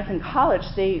when I was in college,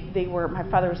 my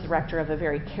father was the rector of a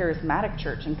very charismatic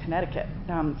church in Connecticut.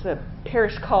 It's a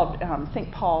parish called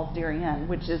St. Paul's, Darien,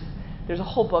 there's a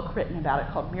whole book written about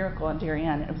it called Miracle in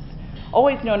Darien. It was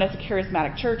always known as a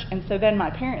charismatic church, and so then my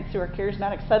parents, who are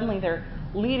charismatic, suddenly they're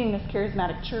leading this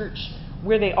charismatic church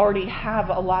where they already have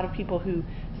a lot of people who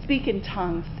speak in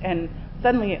tongues, and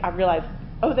suddenly I realized,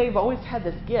 they've always had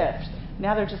this gift.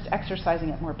 Now they're just exercising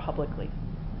it more publicly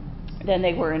than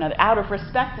they were out of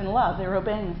respect and love. They were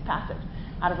obeying this passage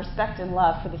out of respect and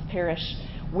love for this parish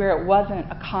where it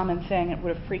wasn't a common thing. It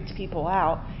would have freaked people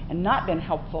out and not been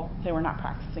helpful. They were not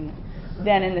practicing it.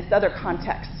 Then in this other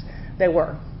context, They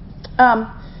were.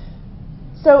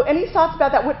 So any thoughts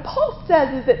about that? What Paul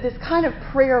says is that this kind of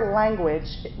prayer language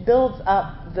builds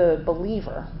up the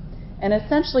believer. And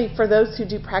essentially, for those who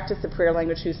do practice the prayer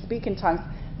language, who speak in tongues,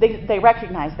 they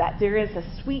recognize that there is a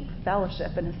sweet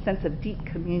fellowship and a sense of deep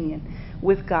communion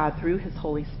with God through His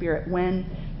Holy Spirit when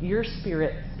your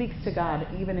spirit speaks to God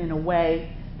even in a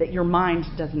way that your mind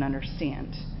doesn't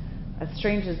understand. As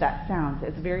strange as that sounds,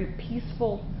 it's very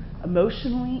peaceful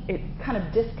emotionally. It kind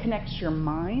of disconnects your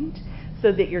mind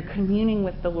so that you're communing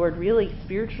with the Lord really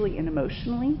spiritually and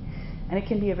emotionally, and it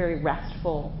can be a very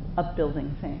restful,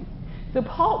 upbuilding thing. So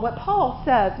what Paul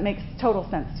says makes total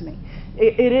sense to me.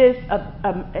 It is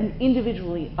an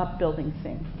individually upbuilding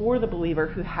thing for the believer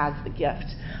who has the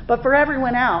gift. But for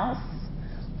everyone else,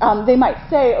 they might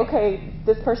say, okay,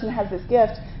 this person has this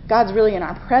gift. God's really in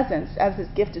our presence as this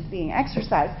gift is being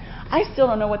exercised. I still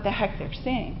don't know what the heck they're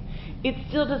saying. It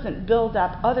still doesn't build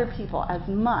up other people as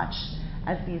much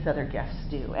as these other gifts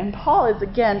do. And Paul is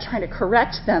again trying to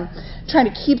correct them, trying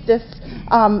to keep this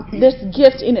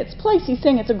gift in its place. He's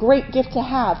saying it's a great gift to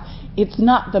have. It's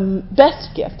not the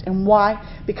best gift. And why?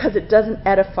 Because it doesn't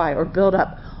edify or build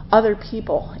up other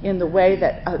people in the way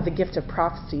that the gift of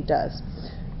prophecy does.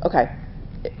 Okay.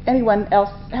 Anyone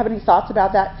else have any thoughts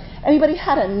about that? Anybody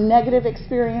had a negative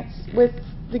experience with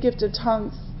the gift of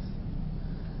tongues?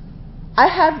 I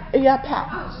have, yeah,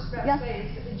 Pat. I was just about to say,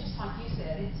 it's just like you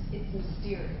said, it's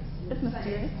mysterious. It's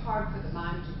mysterious. It's hard for the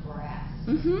mind to grasp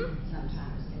Mm-hmm.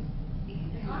 sometimes.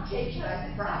 It can take you by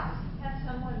surprise. Have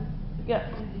someone Yeah.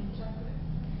 interpret.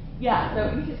 Yeah,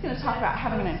 so he's going to talk about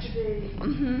having an Supposed to be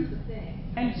Mm-hmm. the thing.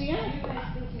 And You Janice, may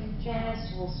speak in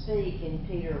Janice will speak and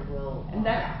Peter will And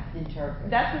that- interpret.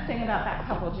 that's the thing about that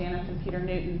couple, Janice and Peter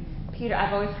Newton. Peter,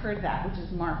 I've always heard that, which is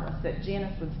marvelous, that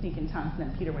Janice would speak in tongues and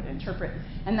then Peter would interpret.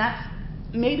 And that's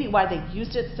maybe why they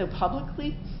used it so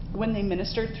publicly when they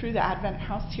ministered through the Advent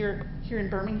House here in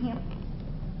Birmingham.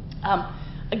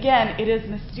 Again, it is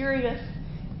mysterious.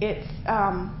 It's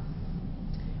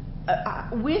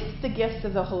with the gifts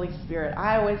of the Holy Spirit.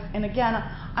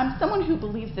 I'm someone who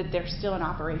believes that they're still in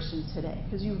operation today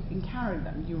because you encounter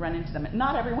them, you run into them.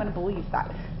 Not everyone believes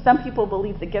that. Some people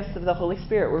believe the gifts of the Holy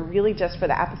Spirit were really just for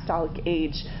the apostolic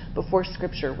age before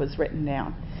Scripture was written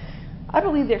down. I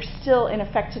believe they're still in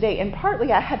effect today, and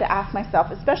partly I had to ask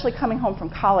myself, especially coming home from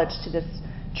college to this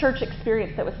church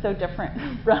experience that was so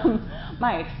different from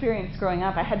my experience growing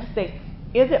up, I had to say,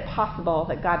 is it possible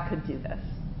that God could do this?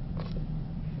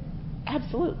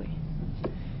 Absolutely.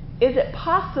 Is it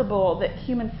possible that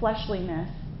human fleshliness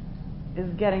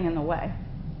is getting in the way?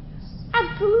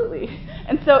 Absolutely.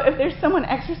 And so if there's someone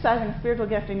exercising a spiritual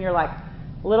gift and you're like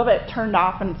a little bit turned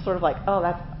off and sort of like, oh,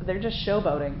 they're just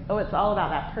showboating. Oh, it's all about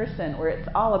that person, or it's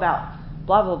all about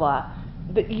blah, blah, blah.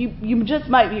 That you just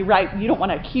might be right. You don't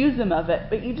want to accuse them of it,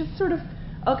 but you just sort of,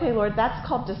 okay, Lord, that's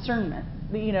called discernment.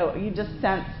 You just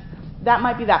sense that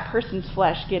might be that person's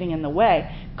flesh getting in the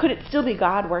way. Could it still be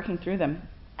God working through them?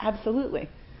 Absolutely.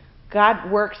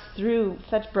 God works through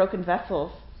such broken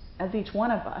vessels as each one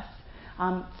of us.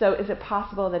 So is it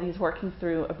possible that He's working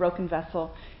through a broken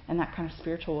vessel in that kind of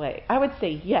spiritual way? I would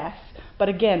say yes, but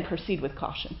again, proceed with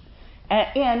caution.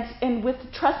 And with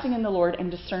trusting in the Lord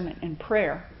and discernment and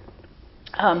prayer.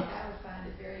 I would find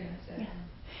it very unsettling.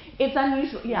 It's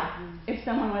unusual, if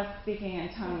someone was speaking in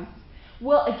tongues.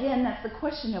 Well, again, that's the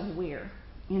question of where.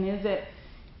 And is it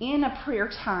in a prayer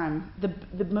time?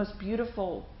 The most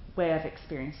beautiful way I've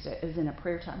experienced it is in a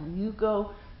prayer time. When you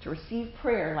go to receive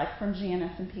prayer, like from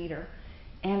Janice and Peter,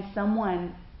 and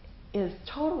someone is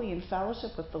totally in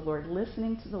fellowship with the Lord,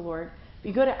 listening to the Lord. If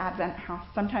you go to Advent House,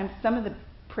 sometimes some of the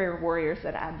prayer warriors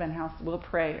at Advent House will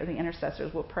pray, or the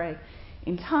intercessors will pray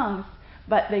in tongues,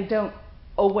 but they don't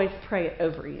always pray it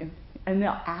over you. And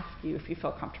they'll ask you if you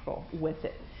feel comfortable with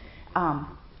it.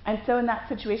 And so in that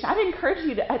situation, I'd encourage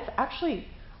you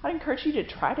to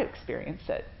try to experience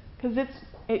it, because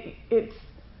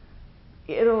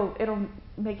it'll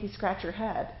make you scratch your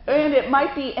head, and it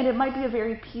might be a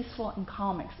very peaceful and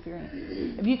calm experience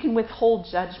if you can withhold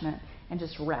judgment and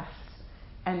just rest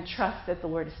and trust that the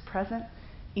Lord is present,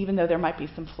 even though there might be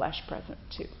some flesh present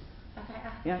too. Okay, I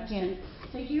have a Yeah, question.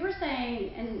 So you were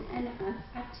saying, and I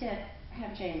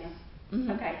have Janice.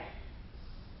 Mm-hmm. Okay.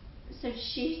 So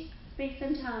she speaks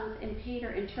in tongues and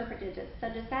Peter interpreted it. So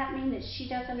does that mean that she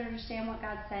doesn't understand what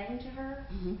God's saying to her?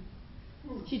 Mm-hmm.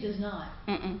 She does not.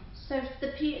 Mm-mm. So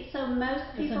most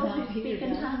people somehow who speak Peter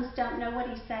in does. tongues don't know what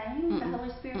He's saying. Mm-mm. The Holy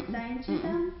Spirit's Mm-mm. saying to Mm-mm.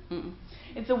 them. Mm-mm.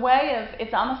 It's a way of.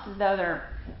 It's almost as though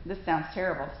this sounds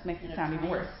terrible. This makes it sound even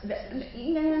worse.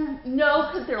 No,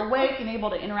 because they're awake and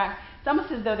able to interact. It's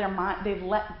almost as though their mind, they've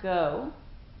let go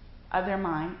of their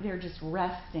mind. They're just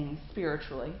resting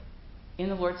spiritually in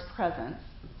the Lord's presence,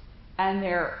 and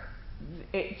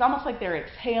it's almost like they're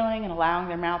exhaling and allowing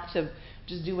their mouth to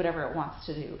just do whatever it wants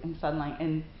to do, and suddenly,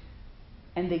 and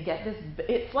they get this,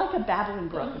 it's like a babbling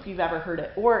brook, if you've ever heard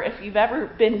it, or if you've ever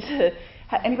been to,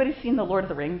 anybody seen the Lord of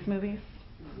the Rings movies?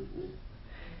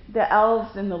 The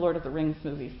elves in the Lord of the Rings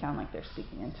movies sound like they're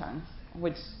speaking in tongues,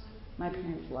 which my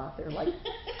parents love. They're like,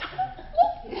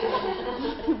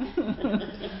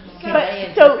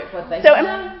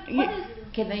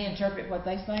 Can they interpret what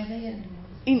they say then?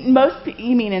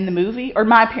 You mean in the movie, or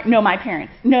my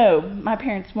parents? No, my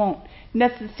parents won't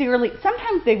necessarily.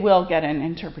 Sometimes they will get an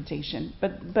interpretation,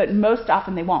 but most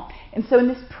often they won't. And so in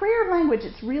this prayer language,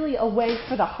 it's really a way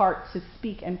for the heart to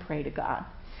speak and pray to God.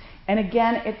 And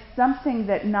again, it's something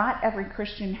that not every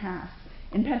Christian has.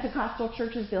 In Pentecostal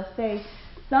churches,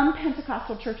 some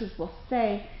Pentecostal churches will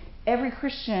say, every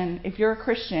Christian, if you're a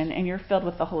Christian and you're filled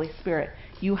with the Holy Spirit,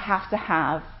 you have to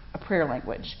have a prayer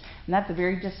language. And that's a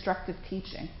very destructive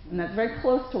teaching. And that's very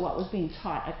close to what was being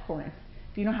taught at Corinth.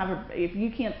 If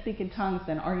you can't speak in tongues,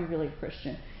 then are you really a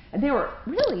Christian? And they were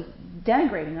really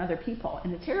denigrating other people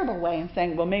in a terrible way and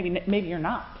saying, well, maybe you're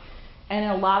not. And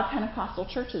in a lot of Pentecostal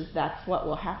churches, that's what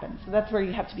will happen. So that's where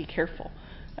you have to be careful.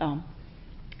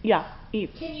 Yeah,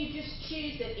 Eve. Can you just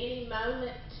choose at any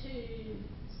moment to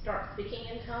start speaking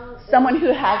in tongues? Someone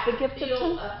who has the gift of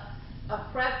tongues? A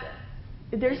presence.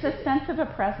 There's a sense of a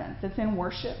presence. It's in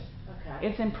worship. Okay.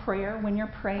 It's in prayer. When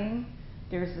you're praying,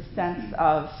 there's a sense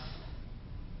of,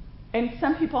 and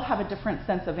some people have a different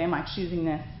sense of, am I choosing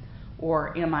this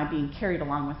or am I being carried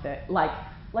along with it? Like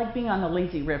being on the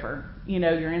lazy river.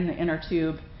 You're in the inner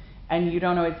tube and you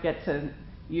don't always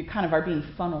you kind of are being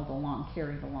funneled along,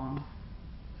 carried along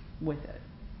with it.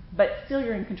 But still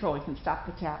you're in control. You can stop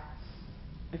the tap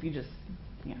if you just,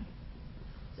 So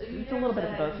you it's a little bit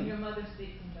of both. When your mother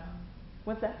speaks in tongues.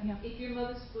 What's that? Yeah. If your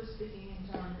mother was speaking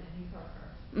in tongues and you heard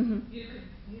her,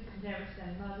 you could never say,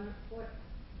 Mother,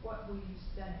 what were you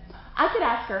saying? I could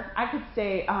ask her. I could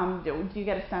say, do you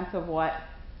get a sense of what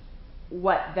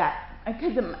that?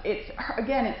 Because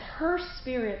it's her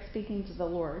spirit speaking to the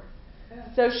Lord.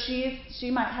 Yeah. So she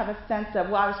might have a sense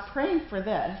of, well, I was praying for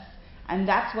this, and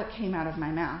that's what came out of my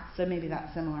mouth. So maybe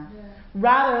that's similar. Yeah.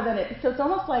 Rather than so it's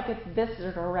almost like it's this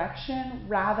direction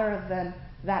rather than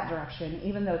that direction,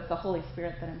 even though it's the Holy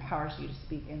Spirit that empowers you to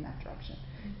speak in that direction.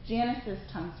 Janice's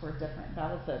tongues were different.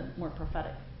 That was a more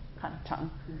prophetic kind of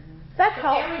tongue. Mm-hmm. That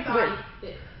helps. Everybody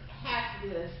that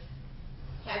has this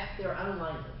has their own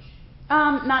language.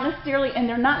 Not necessarily, and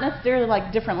they're not necessarily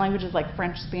like different languages like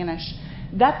French, Spanish.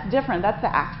 That's different. That's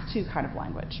the Acts 2 kind of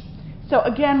language. So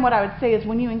again, what I would say is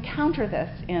when you encounter this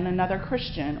in another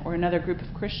Christian or another group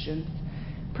of Christians,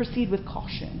 proceed with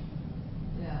caution.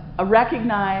 Yeah.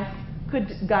 Recognize, could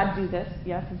God do this?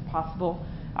 Yes, it's possible.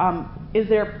 Is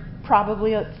there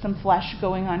probably some flesh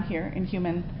going on here in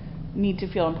human need to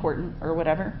feel important or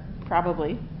whatever?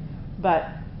 Probably. But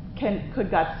could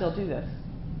God still do this?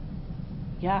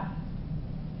 Yeah.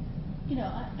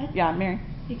 Yeah, Mary.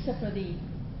 Except for the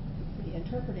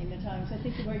interpreting the tongues, I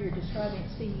think the way you're describing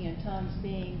speaking in tongues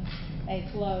being a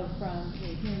flow from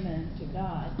the human to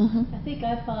God, I think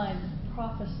I find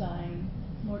prophesying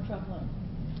more troubling.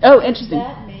 Oh, interesting.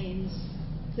 That means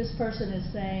this person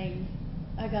is saying,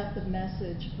 I got the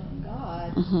message from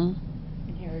God,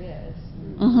 and here it is.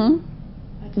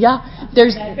 Yeah,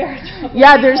 there's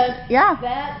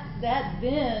that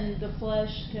then the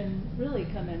flesh can really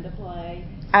come into play.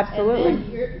 Absolutely. And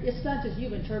then it's not just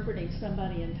you interpreting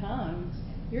somebody in tongues.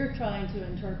 You're trying to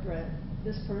interpret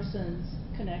this person's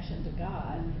connection to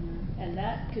God, and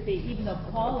that could be, even though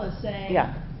Paul is saying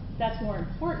that's more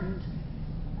important,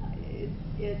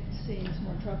 it seems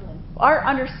more troubling. Our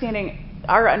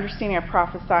understanding of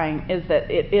prophesying is that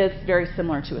it is very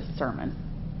similar to a sermon.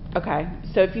 Okay,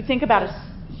 so if you think about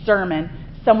a sermon,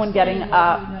 someone getting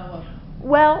up.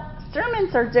 Well,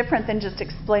 sermons are different than just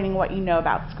explaining what you know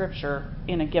about Scripture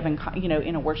in a given,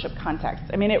 in a worship context.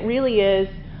 I mean, it really is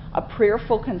a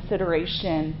prayerful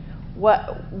consideration.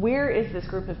 Where is this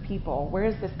group of people? Where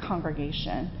is this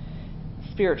congregation?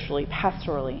 Spiritually,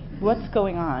 pastorally, what's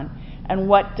going on, and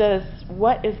what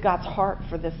is God's heart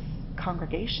for this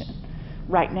congregation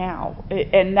right now?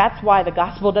 And that's why the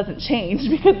gospel doesn't change,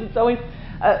 because it's always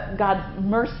God's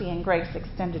mercy and grace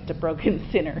extended to broken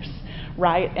sinners,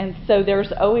 right? And so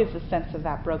there's always a sense of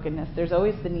that brokenness. There's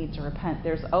always the need to repent.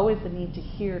 There's always the need to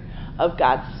hear of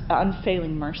God's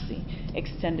unfailing mercy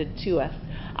extended to us.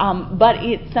 But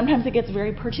sometimes it gets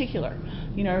very particular.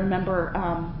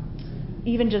 Remember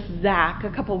even just Zach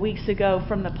a couple weeks ago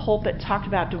from the pulpit talked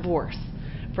about divorce,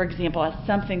 for example, as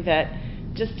something that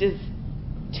just is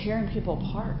tearing people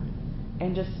apart.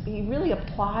 and just he really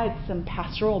applied some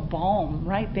pastoral balm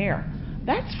right there.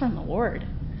 That's from the Lord.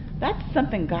 That's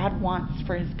something God wants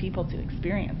for his people to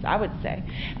experience, I would say.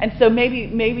 And so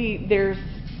maybe there's...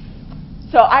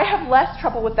 So I have less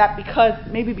trouble with that because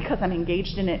I'm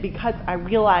engaged in it, because I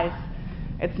realize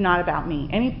it's not about me.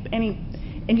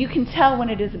 And you can tell when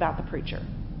it is about the preacher.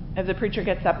 If the preacher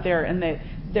gets up there and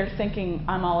they're thinking,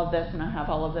 I'm all of this and I have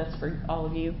all of this for all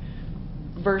of you,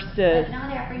 versus... But not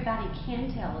everybody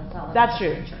can tell it's all about That's the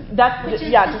true. preacher. That's which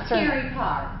is yeah, the scary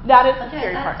part. That is the Because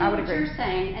scary part. I would what agree. you're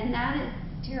saying, and that is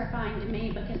terrifying to me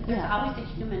because there's always a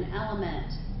human element.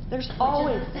 There's which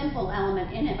always is a simple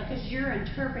element in it because you're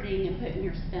interpreting and putting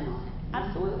your spin on it.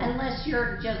 Absolutely. Unless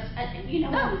you're just,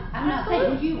 No, I'm not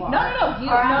saying you are. No.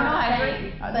 I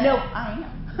agree. But, No, I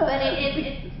am. But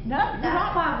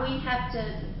that's why we have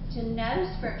to know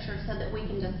Scripture so that we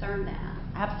can discern that.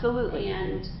 Absolutely.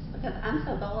 And because I'm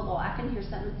so gullible, I can hear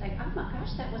something and say, oh my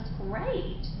gosh, that was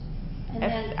great. And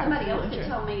then somebody else could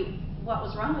tell me what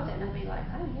was wrong with it, and I'd be like,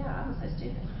 oh yeah, I'm so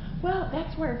stupid. Well,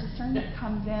 that's where discernment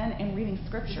comes in reading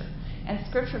Scripture. And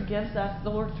Scripture gives us, the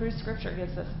Lord through Scripture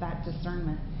gives us that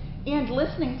discernment. And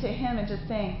listening to Him and just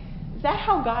saying, is that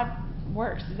how God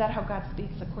works? Is that how God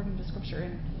speaks according to Scripture?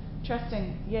 And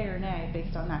trusting yea or nay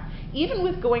based on that. Even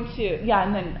with going to,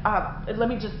 and then let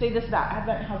me just say this about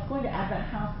Advent House. Going to Advent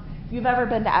House, if you've ever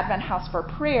been to Advent House for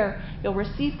prayer, you'll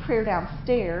receive prayer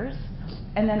downstairs.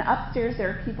 And then upstairs there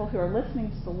are people who are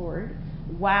listening to the Lord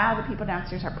while the people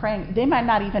downstairs are praying. They might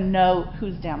not even know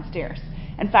who's downstairs.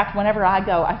 In fact, whenever I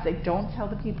go, I say, don't tell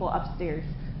the people upstairs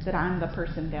that I'm the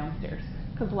person downstairs.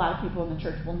 Because a lot of people in the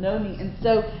church will know me, and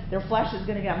so their flesh is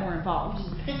going to get more involved.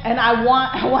 And I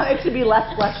want it to be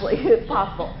less fleshly if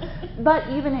possible. But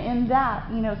even in that,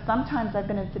 sometimes I've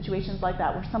been in situations like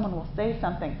that where someone will say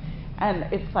something,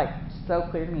 and it's like so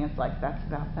clear to me. It's like that's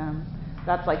about them.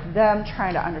 That's like them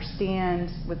trying to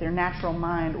understand with their natural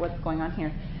mind what's going on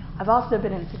here. I've also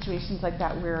been in situations like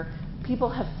that where people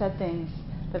have said things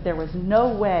that there was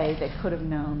no way they could have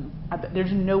known.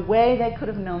 There's no way they could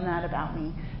have known that about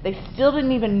me. They still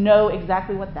didn't even know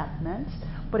exactly what that meant,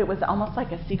 but it was almost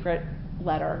like a secret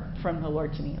letter from the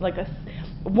Lord to me. Like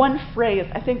one phrase,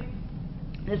 I think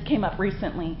this came up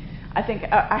recently. I think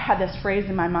I had this phrase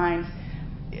in my mind.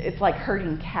 It's like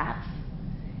herding cats.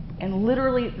 And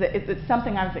literally, it's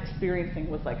something I was experiencing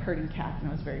was like herding cats,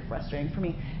 and it was very frustrating for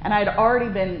me. And I had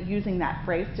already been using that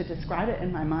phrase to describe it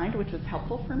in my mind, which was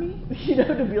helpful for me,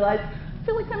 to realize, I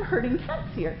feel like I'm herding cats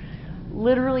here.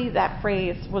 Literally, that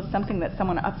phrase was something that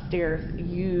someone upstairs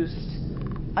used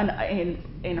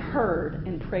and heard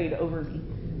and prayed over me,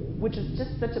 which is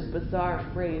just such a bizarre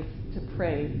phrase to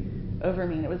pray over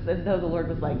me. And it was as though the Lord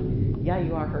was like, yeah,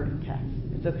 you are herding cats.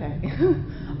 It's okay.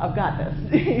 I've got this.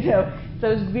 So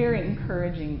it was very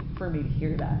encouraging for me to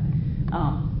hear that.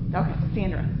 Okay,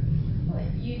 Sandra. Well,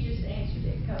 you just answered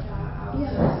it, because I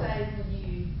was going to say, when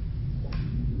you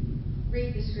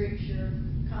read the Scripture,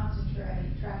 concentrate,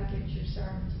 try to get your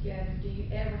sermon together, do you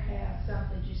ever have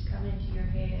something just come into your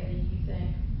head and you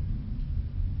think,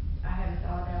 I haven't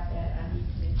thought about that, I need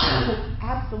to mention it?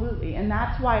 Absolutely, and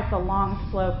that's why it's a long,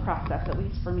 slow process, at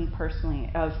least for me personally,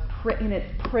 and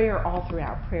it's prayer all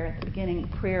throughout. Prayer at the beginning,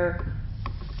 prayer,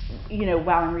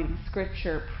 while I'm reading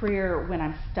Scripture, prayer when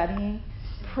I'm studying,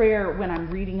 prayer when I'm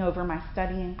reading over my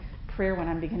studying, prayer when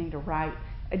I'm beginning to write.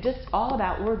 Just all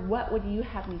about, Lord, what would you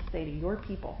have me say to your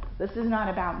people? This is not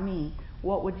about me.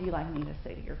 What would you like me to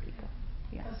say to your people?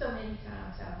 Yeah. Well, so many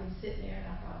times I've been sitting there and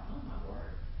I thought, oh my word.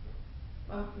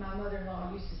 My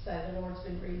mother-in-law used to say, the Lord's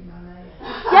been reading my mail.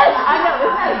 Yes, I know.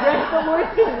 Isn't that great? The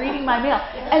Lord's been reading my mail.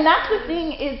 And that's the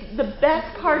thing, is the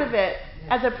best part of it,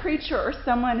 as a preacher or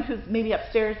someone who's maybe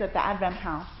upstairs at the Advent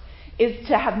House, is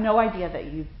to have no idea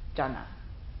that you've done that.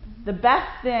 The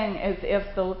best thing is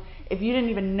if you didn't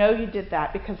even know you did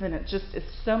that, because then it's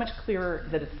so much clearer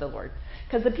that it's the Lord.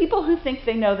 Because the people who think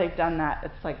they know they've done that,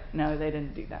 it's like, no, they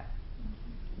didn't do that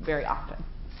very often.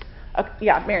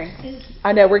 Yeah, Mary.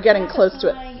 I know we're getting close to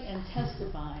it. Prophesying and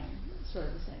testifying, sort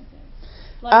of the same thing.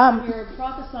 Like when you're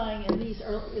prophesying in these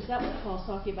early, is that what Paul's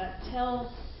talking about? Tell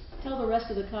the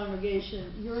rest of the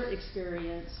congregation your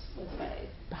experience with faith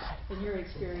and your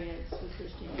experience with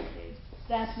Christianity.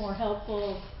 That's more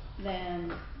helpful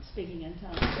than speaking in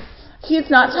tongues. He's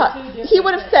not he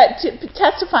would have said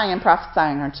testifying and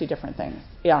prophesying are two different things.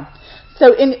 Yeah.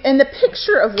 So in the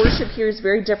picture of worship here is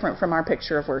very different from our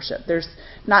picture of worship. There's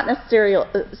not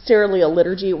necessarily a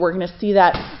liturgy. We're going to see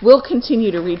that. We'll continue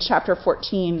to read chapter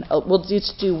 14. We'll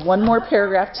just do one more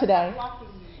paragraph today,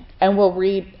 and we'll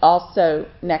read also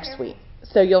next week.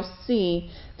 So you'll see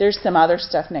there's some other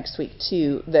stuff next week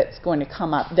too that's going to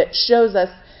come up that shows us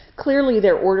clearly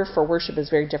their order for worship is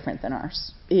very different than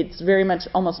ours. It's very much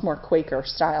almost more Quaker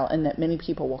style in that many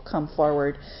people will come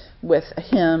forward with a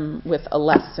hymn, with a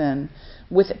lesson,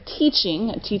 with a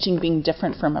teaching being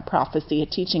different from a prophecy, a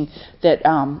teaching that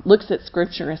looks at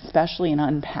Scripture especially and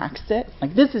unpacks it.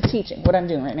 Like, this is teaching, what I'm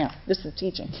doing right now. This is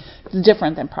teaching. It's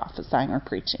different than prophesying or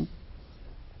preaching.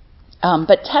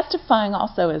 But testifying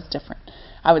also is different,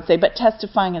 I would say. But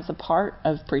testifying is a part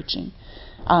of preaching.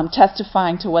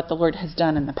 Testifying to what the Lord has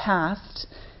done in the past,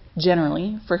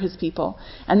 generally, for His people.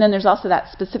 And then there's also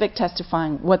that specific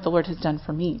testifying what the Lord has done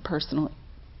for me personally.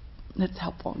 That's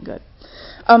helpful and good.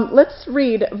 Let's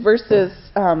read verses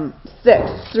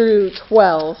 6 through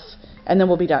 12, and then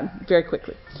we'll be done very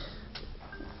quickly.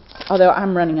 Although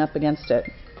I'm running up against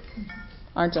it,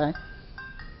 aren't I?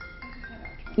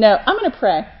 No, I'm going to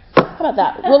pray. How about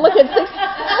that? We'll look at 6.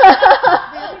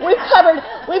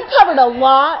 We've covered a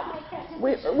lot.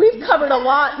 We've covered a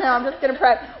lot. Now I'm just going to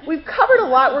pray. We've covered a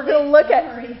lot. We're going to look at,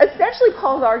 especially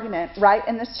Paul's argument, right,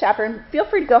 in this chapter, and feel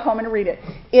free to go home and read it,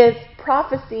 is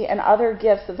prophecy and other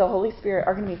gifts of the Holy Spirit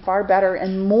are going to be far better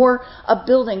and more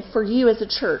upbuilding for you as a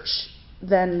church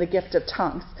than the gift of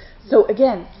tongues. So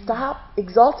again, stop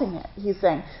exalting it, he's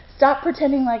saying. Stop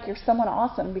pretending like you're someone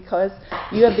awesome because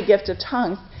you have the gift of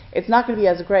tongues. It's not going to be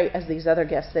as great as these other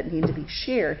gifts that need to be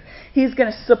shared. He's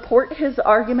going to support his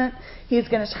argument. He's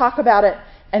going to talk about it.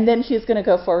 And then he's going to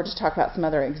go forward to talk about some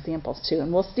other examples too.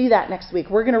 And we'll see that next week.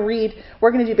 We're going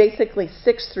to do basically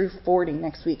 6 through 40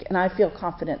 next week. And I feel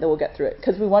confident that we'll get through it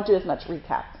because we won't do as much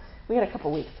recap. We had a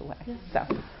couple weeks away. So,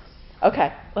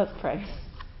 okay, let's pray.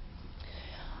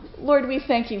 Lord, we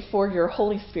thank you for your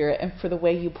Holy Spirit and for the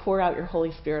way you pour out your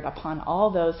Holy Spirit upon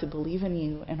all those who believe in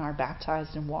you and are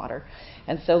baptized in water.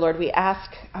 And so, Lord, we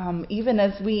ask, even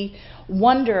as we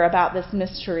wonder about this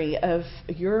mystery of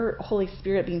your Holy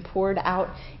Spirit being poured out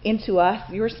into us,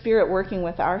 your Spirit working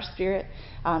with our spirit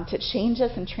to change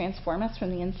us and transform us from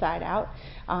the inside out.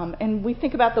 And we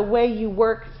think about the way you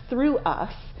work through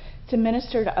us to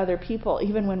minister to other people,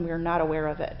 even when we're not aware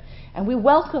of it. And we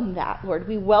welcome that, Lord.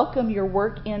 We welcome your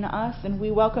work in us, and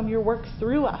we welcome your work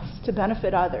through us to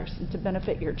benefit others and to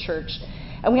benefit your church.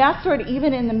 And we ask, Lord,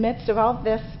 even in the midst of all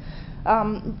this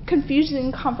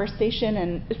confusing conversation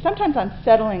and sometimes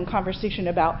unsettling conversation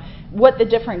about what the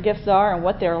different gifts are and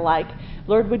what they're like,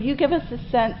 Lord, would you give us a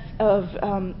sense of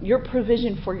your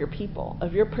provision for your people,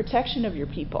 of your protection of your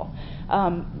people.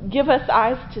 Give us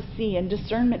eyes to see and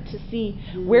discernment to see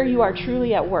where you are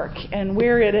truly at work and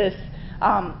where it is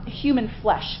human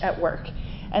flesh at work.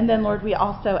 And then, Lord, we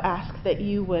also ask that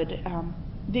you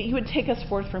would take us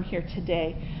forth from here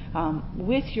today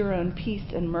with your own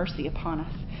peace and mercy upon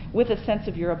us, with a sense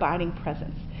of your abiding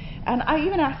presence. And I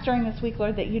even ask during this week,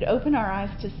 Lord, that you'd open our eyes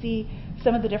to see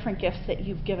some of the different gifts that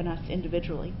you've given us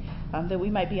individually, that we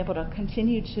might be able to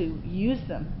continue to use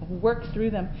them, work through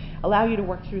them, allow you to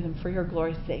work through them for your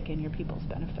glory's sake and your people's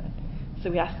benefit. So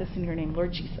we ask this in your name,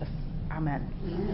 Lord Jesus. Amen.